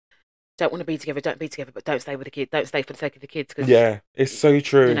don't want to be together, don't be together, but don't stay with the kids. Don't stay for the sake of the kids. Cause, it's so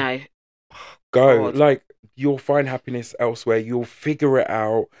true. You know. Go. God. Like, you'll find happiness elsewhere. You'll figure it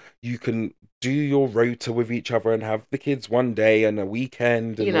out. You can do your rota with each other and have the kids one day and a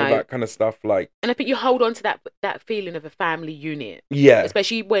weekend and all that kind of stuff. Like, and I think you hold on to that feeling of a family unit. Yeah.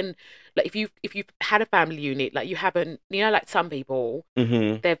 Especially when, like, if you've had a family unit, like, you haven't, like some people,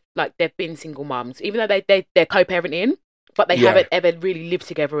 they've been single mums, even though they're co-parenting, but they haven't ever really lived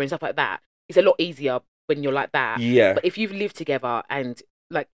together and stuff like that. It's a lot easier when you're like that. Yeah. But if you've lived together and,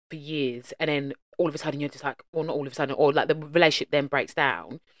 like, for years, and then all of a sudden you're just like, or not all of a sudden, or like the relationship then breaks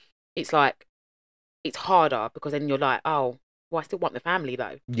down, it's like, it's harder because then you're like, oh, well, I still want the family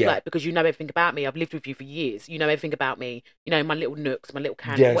though. Yeah. Like, because you know everything about me. I've lived with you for years. You know everything about me. You know my little nooks, my little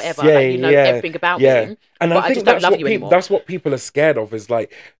candle, whatever. Yeah, like, you know everything about me. And but I just don't love you anymore. That's what people are scared of, is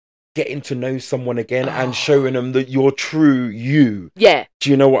like getting to know someone again and showing them that you're true you. Yeah. Do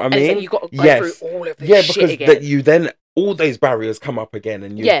you know what I mean? And so you've got to go through all of this shit again. Because you then, all those barriers come up again,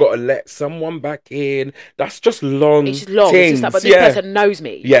 and you've got to let someone back in. That's just long. It's just long. It's just like, but this person knows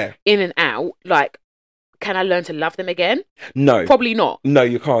me. Yeah. In and out. Like, can I learn to love them again? No. Probably not. No,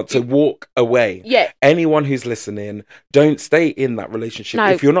 you can't. So walk away. Yeah. Anyone who's listening, don't stay in that relationship. No.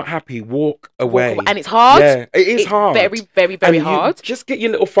 If you're not happy, walk away. And it's hard. Yeah, it's hard. Very, very, very hard. Just get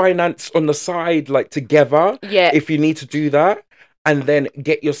your little finance on the side, like together. Yeah. If you need to do that. And then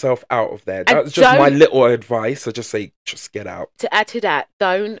get yourself out of there. That's just my little advice. I just say, just get out. To add to that,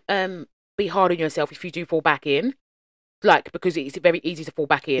 don't be hard on yourself if you do fall back in. Like, because it's very easy to fall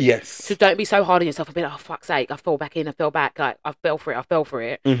back in. Yes. So don't be so hard on yourself and be like, oh, fuck's sake, I fell back in, I fell back. Like, I fell for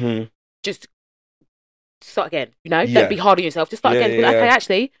it. Mm-hmm. Just start again, you know? Don't be hard on yourself. Just start again. Be like, okay,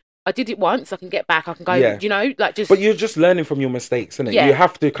 actually, I did it once, I can get back, I can go, you know? Like, just... But you're just learning from your mistakes, isn't it? Yeah. You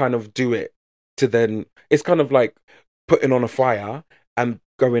have to kind of do it to then... It's kind of like putting on a fire and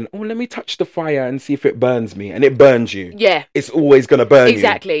going, oh, let me touch the fire and see if it burns me. And it burns you. Yeah. It's always going to burn you.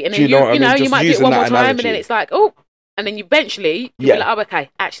 Exactly. And then you know, you might do it one more time and then it's like, oh... And then eventually, you'll be like, oh, okay,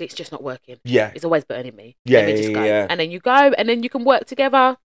 actually, it's just not working. Yeah. It's always burning me. Yeah, Let me just go. And then you go, and then you can work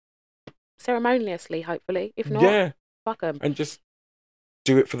together ceremoniously, hopefully. If not, fuck them. And just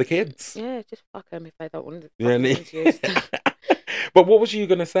do it for the kids. Yeah, just fuck them if they don't want to. But what was you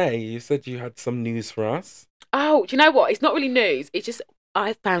going to say? You said you had some news for us. Oh, do you know what? It's not really news. It's just,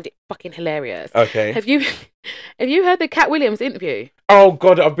 I found it fucking hilarious. Okay. Have you heard the Cat Williams interview? Oh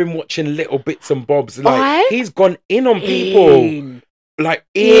God, I've been watching little bits and bobs. Like he's gone in on people. Like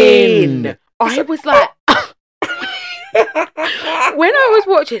in. I was like, when I was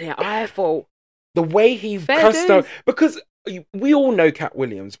watching it, I thought the way he cussed out, because we all know Cat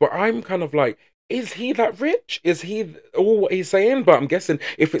Williams, but I'm kind of like, is he that rich? Is he all what he's saying? But I'm guessing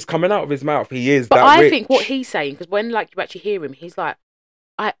if it's coming out of his mouth, he is that rich. But I think what he's saying, because when like you actually hear him, he's like,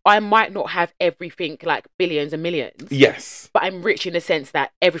 I might not have everything like billions and millions. Yes. But I'm rich in the sense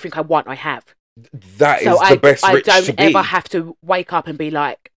that everything I want, I have. That is the best rich to be. I don't ever have to wake up and be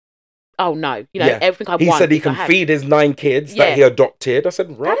like, oh no, you know, everything I want. He said he can feed his 9 kids that he adopted. I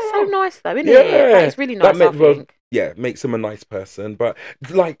said, right. That's so nice though, isn't it? That is really nice, I think. Yeah, makes him a nice person. But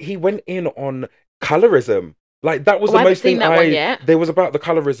like he went in on colorism. Like that was the most thing there was about the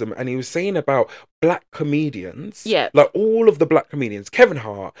colorism, and he was saying about black comedians. Yeah. Like all of the black comedians, Kevin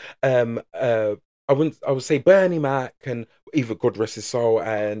Hart, I would say Bernie Mac, and even God rest his soul,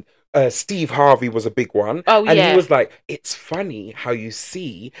 and Steve Harvey was a big one. Oh, and he was like, it's funny how you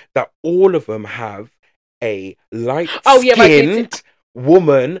see that all of them have a light-skinned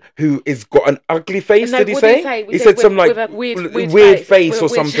woman who is got an ugly face. Did he say? He said some like weird face or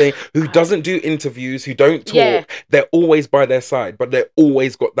something. Who doesn't do interviews, who don't talk. Yeah. They're always by their side, but they're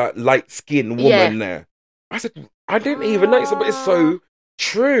always got that light skinned woman there. I said, I didn't even notice it, but it's so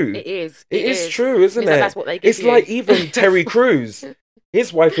true. It is. It is true, isn't it? Like that's what they give it's like even Terry Crews.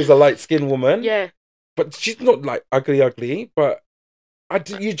 His wife is a light skinned woman. Yeah. But she's not like ugly, but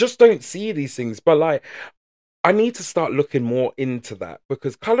you just don't see these things. But like, I need to start looking more into that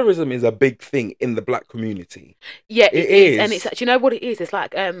because colorism is a big thing in the black community. Yeah, it is. And it's, do you know what it is? It's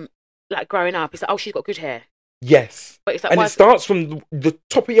like growing up, it's like, oh, she's got good hair. Yes. But it's like, and it starts from the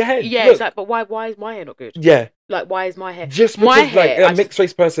top of your head. Yeah, look. It's like, but why is my hair not good? Yeah. Like, why is my hair? Just because my hair, like a mixed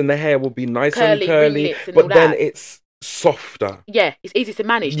race person, their hair will be nice and curly, but then it's softer. Yeah, it's easy to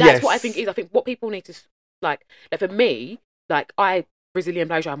manage. That's what I think is. I think what people need to, like for me, like I Brazilian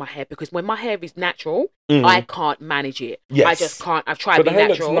blow dry my hair because when my hair is natural, I can't manage it. Yes. I just can't. I've tried to be natural.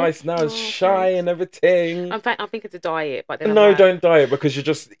 But the hair looks nice now, it's shy and everything. I'm thinking to dye it, but then don't dye it because you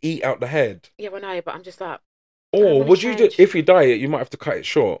just eat out the head. Yeah, I know, but I'm just like. Or would you do, if you dye it, you might have to cut it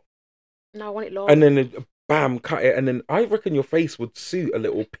short. No, I want it long. And then bam, cut it, and then I reckon your face would suit a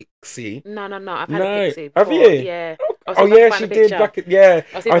little pixie. No. I've had a pixie before. Have you? Yeah. Oh yeah, she did.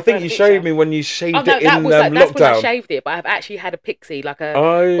 I think you showed me when you shaved it in lockdown. That's when I shaved it, but I've actually had a pixie, like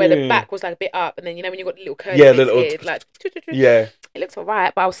where the back was like a bit up, and then you know when you got the little curly head, like it looks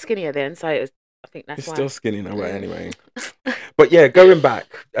alright. But I was skinnier then, so it was, I think that's why. It's still skinny now, but anyway. But yeah, going back,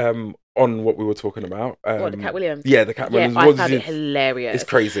 on what we were talking about. What, the Cat Williams? Yeah, the Cat Williams. I found it hilarious. It's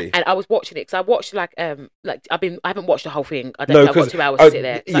crazy. And I was watching it because I watched I haven't watched the whole thing. I don't know. I've got 2 hours to sit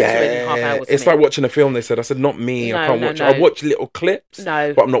there. It's like 2.5 hours. It's like watching a film. They said. I said, not me. I can't watch. I watch little clips.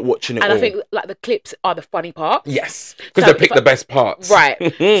 No, but I'm not watching it. And all. I think like the clips are the funny parts. Yes, because they pick the best parts. Right.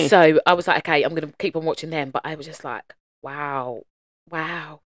 So I was like, okay, I'm gonna keep on watching them. But I was just like, wow.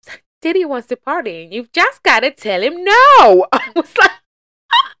 Diddy wants to party, and you've just got to tell him no. I was like.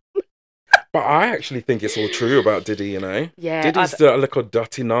 But I actually think it's all true about Diddy, you know? Yeah. Diddy's the little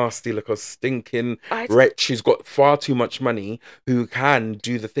dirty, nasty, little stinking wretch who's got far too much money, who can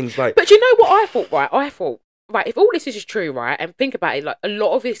do the things like... But you know what I thought, right? Right, if all this is true, right, and think about it, like, a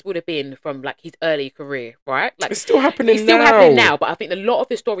lot of this would have been from, like, his early career, right? Like, it's still happening now. It's still happening now, but I think a lot of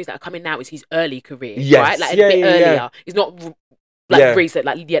the stories that are coming now is his early career, right? Like, a bit earlier. It's not, recent,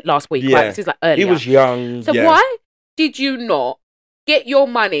 last week, right? This is, like, earlier. He was young, So why did you not get your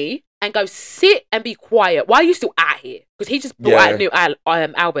money... and go sit and be quiet? Why are you still out here? Because he just brought out a new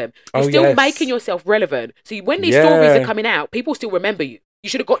album. You're still making yourself relevant. So when these stories are coming out, people still remember you. You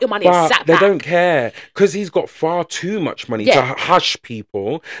should have got your money and sat back. They don't care because he's got far too much money to hush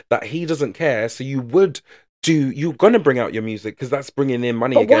people that he doesn't care. So you're going to bring out your music because that's bringing in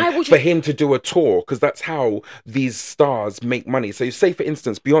money again for him to do a tour, because that's how these stars make money. So say, for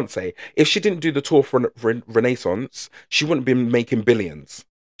instance, Beyonce, if she didn't do the tour for Renaissance, she wouldn't be making billions.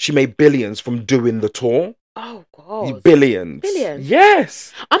 She made billions from doing the tour. Oh God! Billions.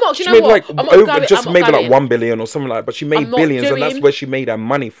 Yes. I'm not. You she know made what? Maybe like 1 billion or something like that. But she made billions, and that's where she made her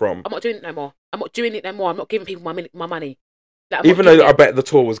money from. I'm not doing it no more. I'm not giving people my money. Like, even though I bet the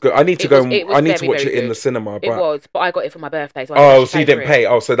tour was good. I need to go. I need to watch it in the cinema. But but I got it for my birthday. So so you didn't pay?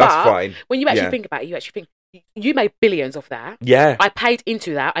 Oh, so that's fine. When you actually think about it, you actually think you made billions off that. Yeah. I paid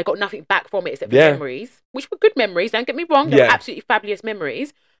into that. I got nothing back from it except for memories, which were good memories. Don't get me wrong. They were absolutely fabulous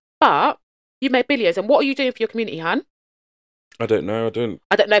memories. But you made billions, and what are you doing for your community, hun? I don't know. I don't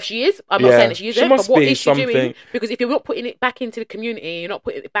know if she is. I'm not saying that she isn't. But what is she doing? Because if you're not putting it back into the community, you're not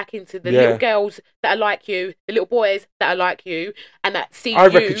putting it back into the little girls that are like you, the little boys that are like you, and that see you as a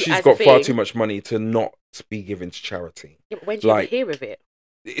thing. I reckon she's got far too much money to not be given to charity. Yeah, but when do you hear of it?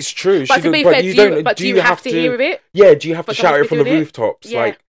 It's true. But to be fair, do you have to hear of it? Yeah. Do you have to shout it from the rooftops? Yeah.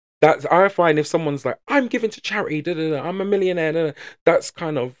 Like that. I find if someone's like, "I'm giving to charity," I'm a millionaire. That's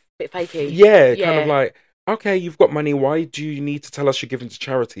kind of bit fakey. Yeah, kind of like, okay, you've got money. Why do you need to tell us you're giving to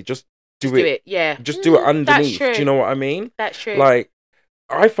charity? Just do it. Yeah. Just do it underneath. Do you know what I mean? That's true. Like,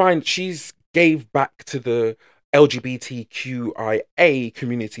 I find she's gave back to the LGBTQIA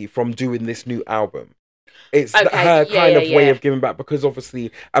community from doing this new album. It's her kind of way of giving back, because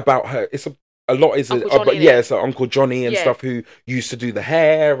obviously about her, it's a lot is so Uncle Johnny and stuff, who used to do the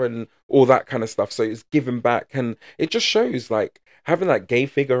hair and all that kind of stuff. So it's giving back, and it just shows like having that gay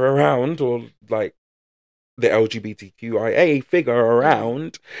figure around, or like the LGBTQIA figure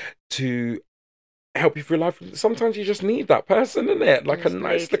around to help you through life. Sometimes you just need that person, innit? Like a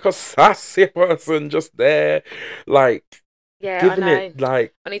nice little sassy person just there, like giving it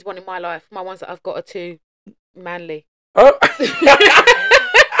like. I need one in my life. My ones that I've got are too manly. Oh.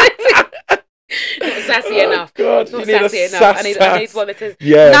 Not sassy enough. God, not sassy enough. I need one that says,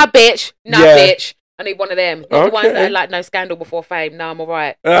 nah, bitch. I need one of them. Not the ones that are like, no scandal before fame. No, I'm all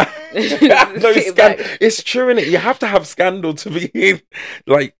right. No scandal. It's true, innit? You have to have scandal to be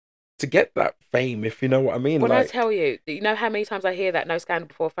like, to get that fame, if you know what I mean. When I tell you, you know how many times I hear that no scandal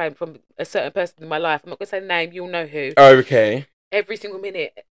before fame from a certain person in my life. I'm not going to say the name. You'll know who. Okay. Every single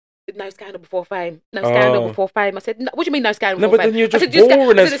minute. No scandal before fame. No scandal before fame. I said, no, what do you mean no scandal before fame? No, but then you're just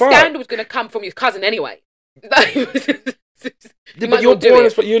boring as fuck. The scandal was going to come from your cousin anyway. But you're boring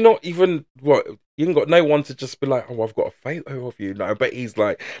as fuck. You're not even, you ain't got no one to just be like, oh, I've got a photo of you. No, but he's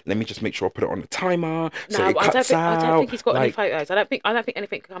like, let me just make sure I put it on the timer. So it cuts out. I don't think he's got any photos. I don't think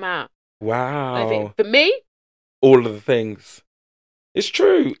anything can come out. Wow. For me, all of the things. It's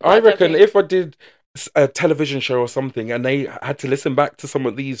true. I reckon if I did a television show or something and they had to listen back to some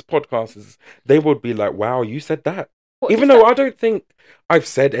of these podcasts, they would be like, wow, you said that. Even though I don't think I've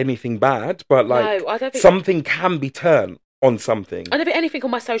said anything bad, but like, something can be turned on something. I don't think anything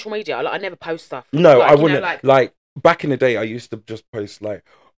on my social media. I never post stuff. No, I wouldn't. Like back in the day, I used to just post like,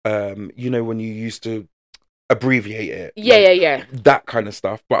 when you used to abbreviate it. Yeah. That kind of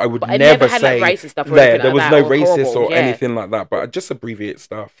stuff. But I would never say like, racist stuff. There was no racist or anything like that. But I just abbreviate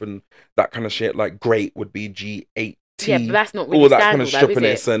stuff and that kind of shit. Like great would be GAT. Yeah, but that's not really all that kind of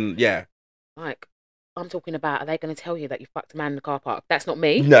strippiness and Like, I'm talking about, are they going to tell you that you fucked a man in the car park? That's not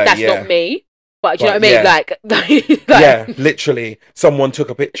me. No, that's not me. But do you know what I mean? Yeah. Like, yeah, literally. Someone took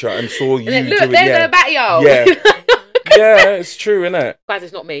a picture and saw you. Look, there's a batio. Yeah. Yeah, it's true, isn't it? Guys,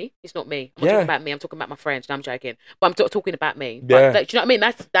 it's not me. It's not me. I'm not talking about me. I'm talking about my friend. No, I'm joking. But I'm talking about me. Yeah. But, do you know what I mean?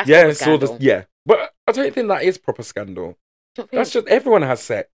 That's proper scandal. But I don't think that is proper scandal. That's just everyone has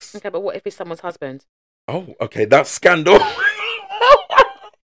sex. Okay, but what if it's someone's husband? Oh, okay, that's scandal.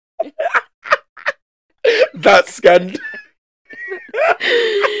 That's scandal.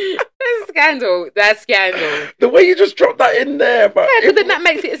 That's scandal. The way you just dropped that in there, but then that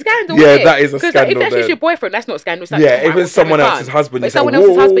makes it a scandal. Yeah, that is a scandal. Like, if that's just your boyfriend, that's not scandal. It's like, if it's someone else's husband, you say,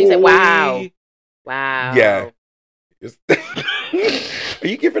 wow. Yeah. Are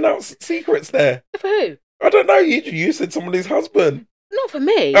you giving out secrets there? For who? I don't know. You said somebody's husband. Not for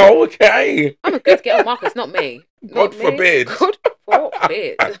me. Oh, okay. I'm a good girl, Marcus. Not me. God forbid. God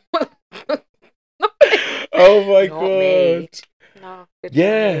forbid. Oh my God. Me. No.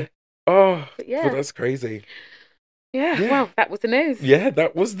 Yeah. Oh, yeah. But that's crazy. Yeah. Well, that was the news. Yeah,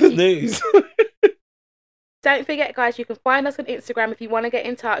 that was the news. Don't forget, guys, you can find us on Instagram if you want to get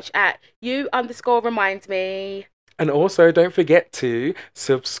in touch at @you_reminds_me. And also, don't forget to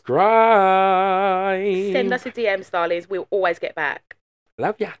subscribe. Send us a DM, darlings. We'll always get back.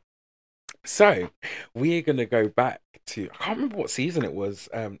 Love ya. So, we're going to go back to... I can't remember what season it was.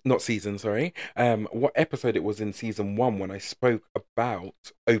 Not season, sorry. What episode it was in season 1 when I spoke about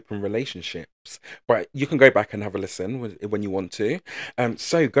open relationships. But you can go back and have a listen when you want to.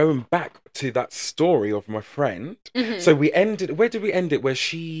 So, going back to that story of my friend. Mm-hmm. So, we ended... Where did we end it? Where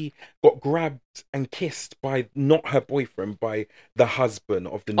she got grabbed and kissed by not her boyfriend, by the husband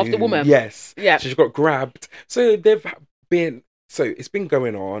of the woman. Yes. Yeah. So, she got grabbed. So, they've been... So it's been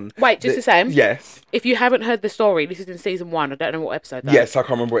going on. Wait, just the same? Yes. If you haven't heard the story, this is in season 1. I don't know what episode that is. Yes, I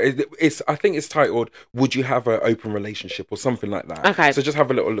can't remember. I think it's titled, Would You Have an Open Relationship or something like that. Okay. So just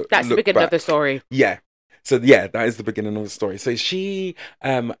have a little look. That's the beginning of the story. Yeah. So yeah, that is the beginning of the story. So she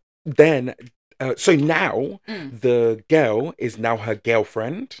then... so now the girl is now her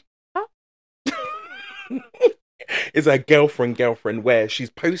girlfriend. Huh? Is a girlfriend where she's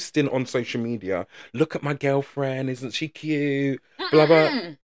posting on social media, look at my girlfriend, isn't she cute? Blah blah.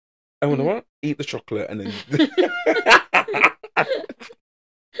 I want to what? Eat the chocolate and then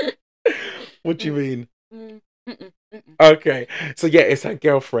what do you mean? Okay. So yeah, it's her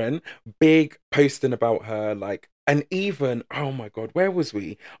girlfriend, big posting about her, like, and even, oh my God, where was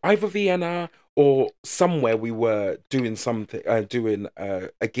we? Either Vienna or somewhere we were doing something, doing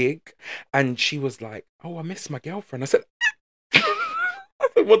a gig, and she was like, oh, I miss my girlfriend. I said,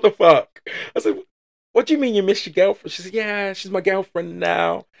 what the fuck? I said, what do you mean you miss your girlfriend? She said, yeah, she's my girlfriend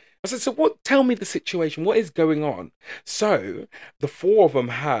now. I said, so what? Tell me the situation. What is going on? So the 4 of them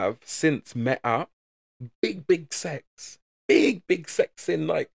have since met up. Big sex. Big sex in,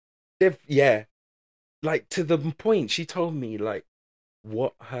 like, like, to the point she told me, like,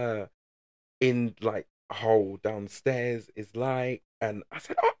 what her in, like, hole downstairs is like. And I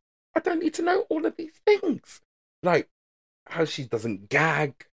said, oh, I don't need to know all of these things. Like, how she doesn't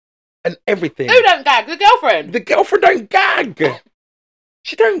gag and everything. Who don't gag? The girlfriend? The girlfriend don't gag.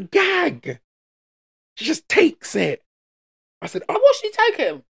 She don't gag. She just takes it. I said, oh, what's she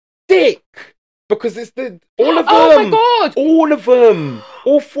taking? Dick. Because it's all of them. Oh my God. All of them.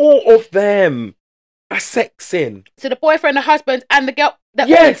 All 4 of them are sexing. So the boyfriend, the husband, and the girl.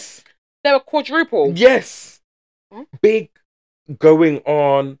 Yes. They're a quadruple. Yes. Huh? Big going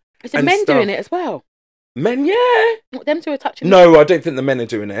on. Is the men doing it as well? Men, yeah. What, them 2 are touching? No, I don't think the men are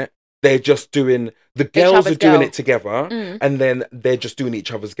doing it. They're just doing... The girls are doing it together. And then they're just doing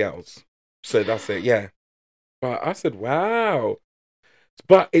each other's girls. So that's it, yeah. But I said, wow.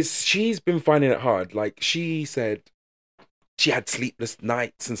 But she's been finding it hard. Like, she said she had sleepless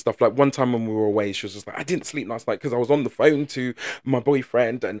nights and stuff. Like, one time when we were away, she was just like, I didn't sleep last night because I was on the phone to my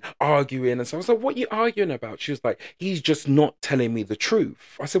boyfriend and arguing. And so I was like, what are you arguing about? She was like, he's just not telling me the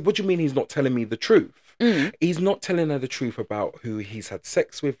truth. I said, what do you mean he's not telling me the truth? He's not telling her the truth about who he's had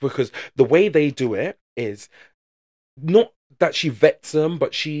sex with, because the way they do it is not that she vets them,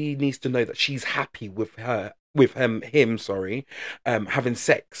 but she needs to know that she's happy with him, having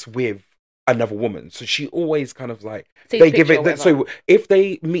sex with another woman. So she always kind of like, they give it. So if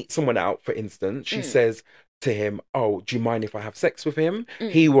they meet someone out, for instance, she says to him, oh, do you mind if I have sex with him?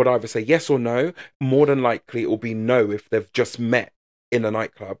 He would either say yes or no. More than likely it will be no if they've just met in a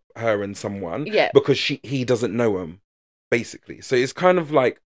nightclub, her and someone, because he doesn't know him, basically. So it's kind of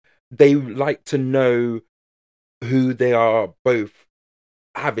like they like to know who they are both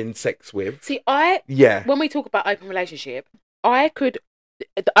having sex with. See, when we talk about open relationship, the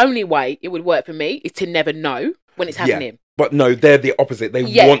only way it would work for me is to never know when it's happening. But no, they're the opposite. They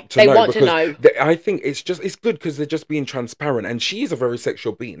want to know. Want to know. I think it's good because they're just being transparent. And she's a very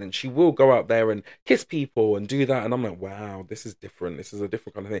sexual being, and she will go out there and kiss people and do that. And I'm like, wow, this is different. This is a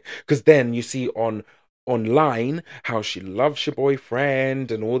different kind of thing. Because then you see online how she loves your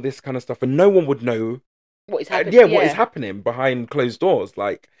boyfriend and all this kind of stuff, and no one would know what is happening. What is happening behind closed doors.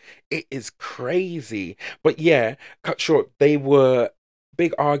 Like, it is crazy. But yeah, cut short, they were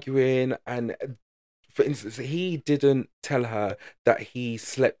big arguing, and for instance, he didn't tell her that he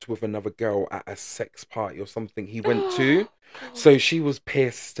slept with another girl at a sex party or something he went to. So she was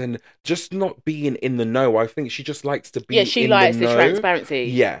pissed and just not being in the know. I think she just likes to be in the know. Yeah, she likes the transparency.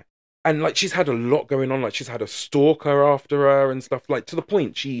 Yeah. And like, she's had a lot going on. Like, she's had a stalker after her and stuff, like, to the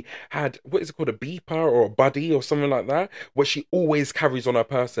point she had, what is it called, a beeper or a buddy or something like that, where she always carries on her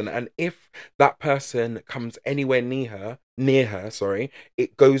person. And if that person comes anywhere near her,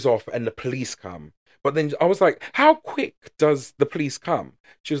 it goes off and the police come. But then I was like, how quick does the police come?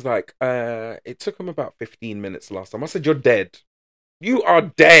 She was like, it took them about 15 minutes last time. I said, you're dead. You are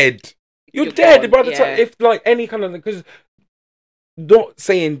dead. You're dead by the time, if like any kind of, because not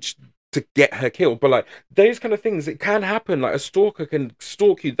saying to get her killed, but like those kind of things, it can happen. Like, a stalker can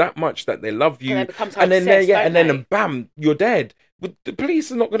stalk you that much that they love you, and then bam, you're dead. But the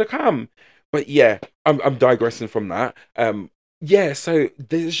police are not going to come. But yeah, I'm digressing from that. Yeah, so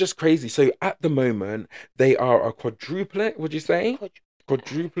this is just crazy. So at the moment, they are a quadruplet, would you say?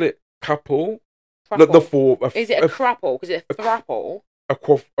 Quadruplet couple. Look, the four. Is it a craple? Because it's a thruple. A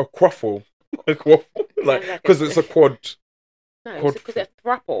quaffle. A quaffle. Like, because it's a quad. No, because it's a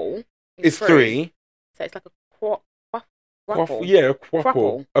thruple. It's three. So it's like a quaffle. Yeah, a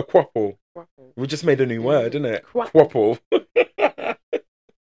quaffle. A quaffle. We just made a new word, isn't it? Quaffle.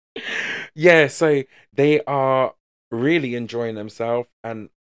 Yeah, so they are really enjoying themselves and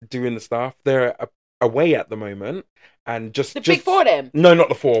doing the stuff. They're away at the moment, and just big four of them. No, not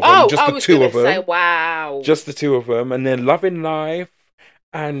the four of them. Just the two of them. Say, wow. Just the two of them, and they're loving life.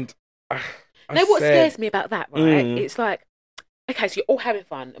 And what scares me about that, right? It's like, okay, so you're all having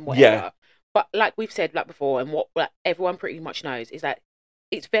fun and whatever. Yeah. But like we've said like before, and what like, everyone pretty much knows is that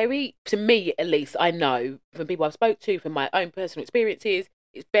it's very, to me at least, I know from people I've spoke to, from my own personal experiences,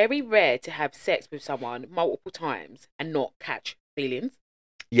 it's very rare to have sex with someone multiple times and not catch feelings.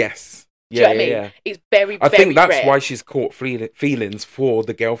 Yes. Do you know what I mean? Yeah. It's very, I think that's rare. why she's caught feelings for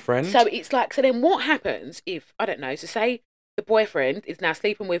the girlfriend. So it's like, so then what happens if, I don't know, so say the boyfriend is now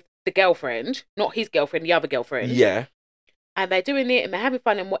sleeping with the girlfriend, not his girlfriend, the other girlfriend. Yeah. And they're doing it and they're having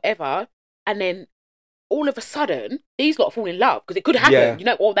fun and whatever. And then all of a sudden, these lot fall in love, because it could happen, you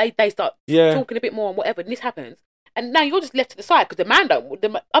know, or they start talking a bit more and whatever, and this happens. And now you're just left to the side because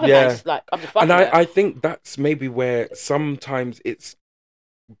the other man's just like, I'm just fucking. And I think that's maybe where sometimes it's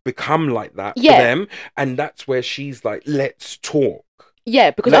become like that for them, and that's where she's like, let's talk.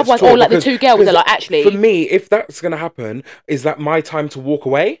 Yeah, because otherwise, the two girls are like, actually. For me, if that's going to happen, is that my time to walk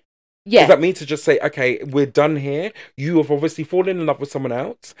away? Yeah. Is that me to just say, okay, we're done here. You have obviously fallen in love with someone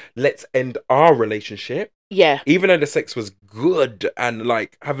else. Let's end our relationship. Yeah. Even though the sex was good and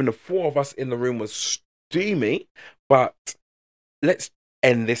like having the four of us in the room was steamy, but let's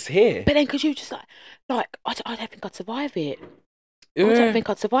end this here. But then, because you just like I don't think I'd survive it. Yeah. I don't think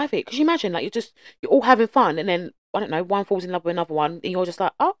I'd survive it. Because you imagine, like, you're all having fun, and then I don't know, one falls in love with another one, and you're just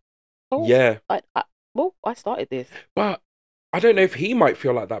like, oh yeah. I started this. But I don't know if he might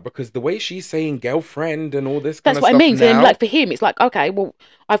feel like that, because the way she's saying girlfriend and all this kind of stuff. That's what I mean. Now, so then, like, for him, it's like, okay, well,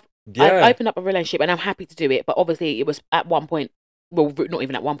 I've opened up a relationship and I'm happy to do it. But obviously, it was at one point, well, not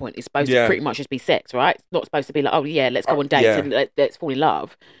even at one point, it's supposed to pretty much just be sex, right? It's not supposed to be like, oh, yeah, let's go on dates and let's fall in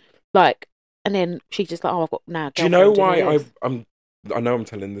love. Like, and then she's just like, oh, I've got now. Do you know why I know I'm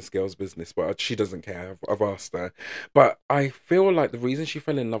telling this girl's business, but she doesn't care. I've asked her. But I feel like the reason she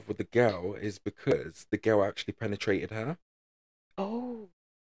fell in love with the girl is because the girl actually penetrated her. Oh.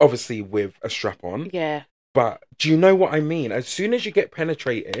 Obviously with a strap on. Yeah. But do you know what I mean? As soon as you get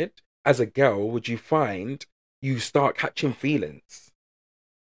penetrated as a girl, would you find you start catching feelings?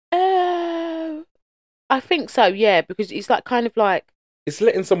 I think so, yeah, because it's like kind of like, it's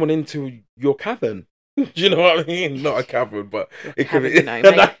letting someone into your cavern. Do you know what I mean? Not a cavern, but it could be. Make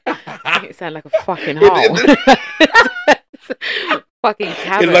it sound like a fucking hole. Fucking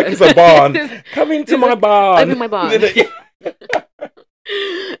cavern. It's like it's a barn. Come into my barn. Open my barn.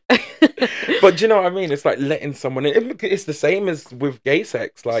 But do you know what I mean? It's like letting someone in. It's the same as with gay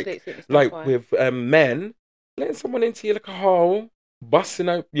sex, like with men, letting someone into your little hole, busting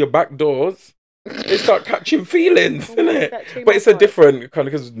out your back doors. They start catching feelings, isn't it? But it's a different kind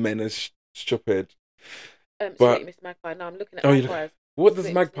of, because men are stupid. Sweet Mr. Magpie. No, I'm looking at magpies. What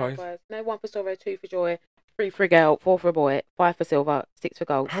does magpies? No, 1 for sorrow, 2 for joy, 3 for a girl, 4 for a boy, 5 for silver, 6 for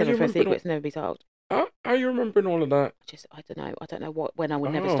gold, 7 for secrets never be told. How are you remembering all of that? I don't know when I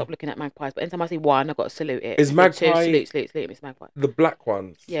would never stop looking at magpies. But anytime I see one, I've got to salute it. Is magpie... Salute, it's magpie. The black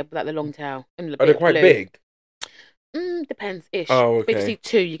ones? Yeah, like the long tail. And are they quite big? Depends-ish. Oh, okay. But if you see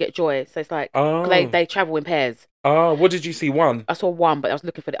 2, you get joy. So it's like, they travel in pairs. Oh, what did you see? 1? I saw 1, but I was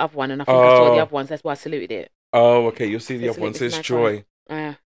looking for the other one, and I think I saw the other ones. That's why I saluted it. Oh, okay. You'll see the other one. So it's joy.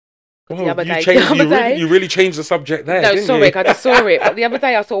 Yeah. The other day, you really changed the subject there. No, didn't sorry, you? I just saw it. But the other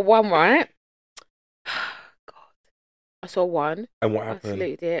day I saw 1, right? God, I saw 1. And what happened? I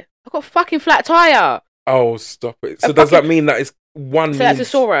saluted it. I got a fucking flat tire. Oh, stop it! So does that mean that it's 1? So that's a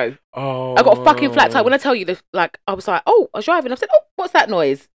Soro. Oh, I got a fucking flat tire. When I tell you this, like I was like, I was driving. I said, what's that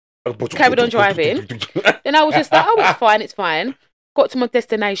noise? Carried on driving. Then I was just like, it's fine. Got to my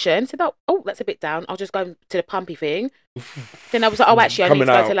destination. Said, that's a bit down. I'll just go to the pumpy thing. Then I was like, actually, I need to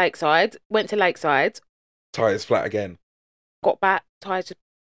go to Lakeside. Went to Lakeside. Tyres flat again. Got back. Tyres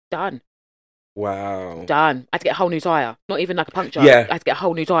done. Wow. Done. I had to get a whole new tyre. Not even like a puncture. Yeah. I had to get a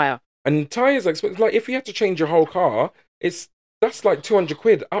whole new tyre. And tyres, like if you had to change your whole car, that's like 200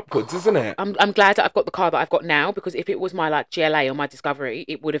 quid upwards, isn't it? I'm glad that I've got the car that I've got now, because if it was my like GLA or my Discovery,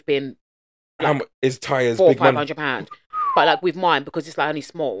 it would have been like, is tyres £400 or big £500. But like with mine, because it's like only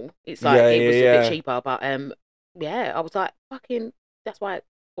small, it's like it was a bit cheaper. But I was like, fucking. That's why I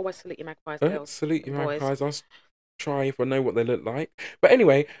always salute your magpies, girls. Salute your magpies. I'll try if I know what they look like. But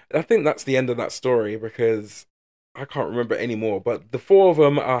anyway, I think that's the end of that story, because I can't remember anymore. But the 4 of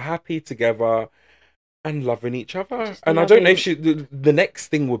them are happy together and loving each other. And I don't know if the next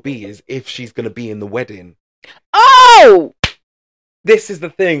thing would be is if she's going to be in the wedding. Oh! This is the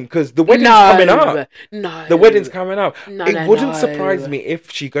thing, because the wedding's coming up. No. The wedding's coming up. It wouldn't surprise me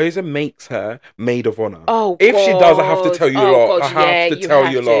if she goes and makes her maid of honor. Oh, if she does, I have to tell you a lot. God, I have to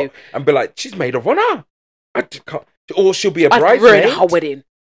tell you a lot. And be like, she's maid of honor. I can't. Or she'll be a bridesmaid. I'd ruin her wedding.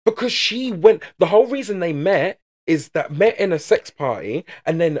 Because she went... The whole reason they met is that met in a sex party.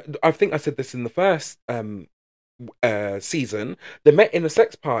 And then, I think I said this in the first season. They met in a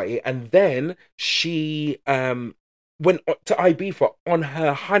sex party. And then she... went to Ibiza on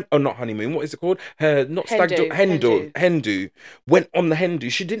her not honeymoon. What is it called? Her not stag do Hendu. Went on the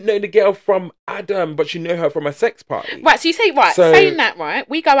Hendu. She didn't know the girl from Adam, but she knew her from a sex party. Right. So you say saying that, right?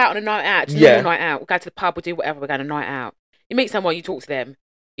 We go out on a night out, just a normal night out. We go to the pub, we do whatever. We're going a night out. You meet someone, you talk to them.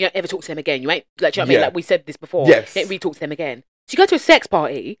 You don't ever talk to them again. You ain't like, do you know what I mean? Like we said this before. Yes. You don't really talk to them again. So you go to a sex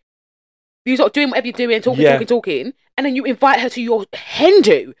party. You sort of doing whatever you're doing, talking, and then you invite her to your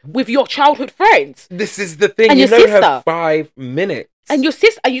Hindu with your childhood friends. This is the thing. And you your know sister. her 5 minutes. And your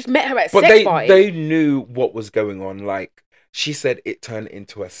sister, you met her at a sex party. They knew what was going on. Like, she said it turned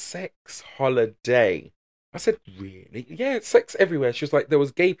into a sex holiday. I said, really? Yeah, sex everywhere. She was like, there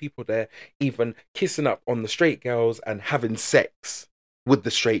was gay people there, even kissing up on the straight girls and having sex with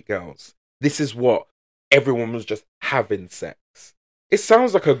the straight girls. This is what everyone was just having sex. It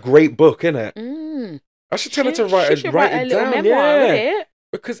sounds like a great book, innit? I should tell her to write it down. Memoir,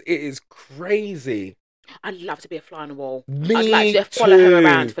 because it is crazy. I'd love to be a fly on the wall. Me I'd like to follow her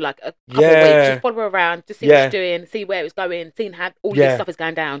around for like a couple of weeks. Just follow her around, just see what she's doing, see where it's going, seeing how all this stuff is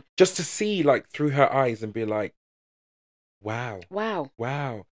going down. Just to see like through her eyes and be like, wow.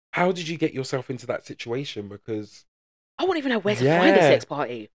 How did you get yourself into that situation? Because I won't even know where to find a sex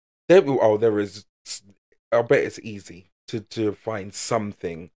party. There is. I bet it's easy to find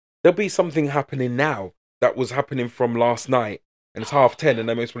something. There'll be something happening now that was happening from last night, and it's 10:30, and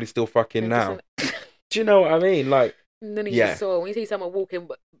they're most probably still fucking now. Do you know what I mean? Like, none of you saw when you see someone walking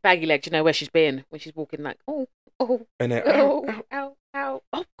baggy legs, you know where she's been when she's walking like, and then, ow,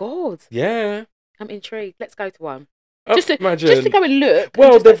 oh God, yeah. I'm intrigued. Let's go to one. Just to go and look.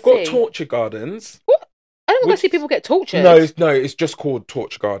 Well, they've got torture gardens. What? I don't want to see people get tortured. No, it's just called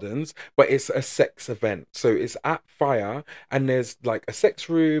Torture Gardens, but it's a sex event. So it's at Fire, and there's like a sex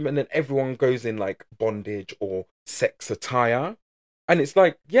room, and then everyone goes in like bondage or sex attire. And it's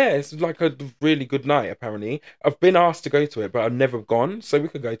like, it's like a really good night, apparently. I've been asked to go to it, but I've never gone, so we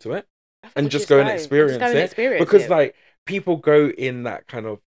could go to it and just go and experience it. Because like people go in that kind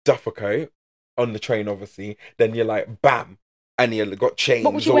of duffer coat on the train, obviously, then you're like, bam. And you got chains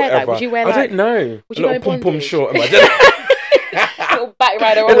or whatever. Would you wear I don't know. Would you a little pom-pom short. Little batty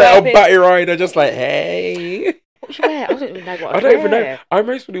rider. A little batty rider, just like, hey. What would you wear? I don't even know what I don't even know. I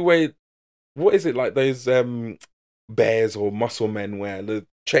mostly wear, what is it, like those bears or muscle men wear, the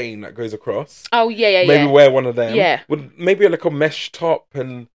chain that goes across. Oh, yeah. Maybe wear one of them. Yeah. With maybe like a mesh top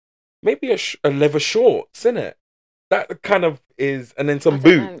and maybe a leather shorts, innit? That kind of is, and then some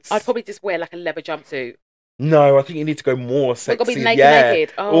boots. I'd probably just wear like a leather jumpsuit. No, I think you need to go more sexy. Got to be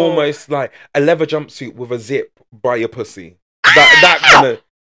naked. Oh. Almost like a leather jumpsuit with a zip by your pussy. That kind of.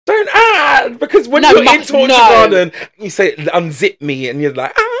 Don't add because when you're in Torture Garden, you say unzip me, and you're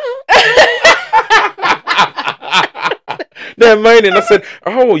like, They're moaning. I said,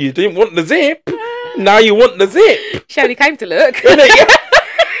 oh, you didn't want the zip. Now you want the zip. She only came to look. You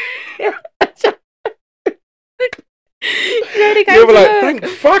were like, thank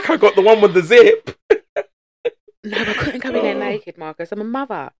fuck I got the one with the zip. No, I couldn't come in there naked, Marcus. I'm a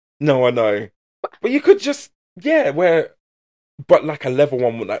mother. No, I know. But you could just, wear, but like a leather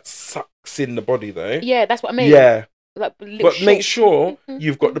one that sucks in the body though. Yeah, that's what I mean. Yeah. Like, but make sure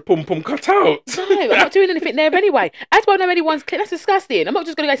you've got the pum-pum cut out. No, I'm not doing anything there anyway. That's why I know anyone's clean. That's disgusting. I'm not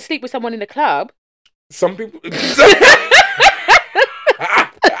just going to go sleep with someone in the club. Some people... Well,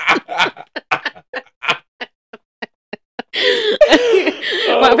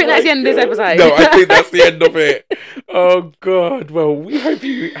 I think that's the end of this episode. No, I think that's the end of it. Oh, God. Well, we hope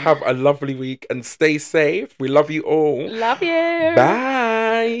you have a lovely week and stay safe. We love you all. Love you.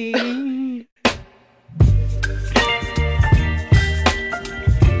 Bye.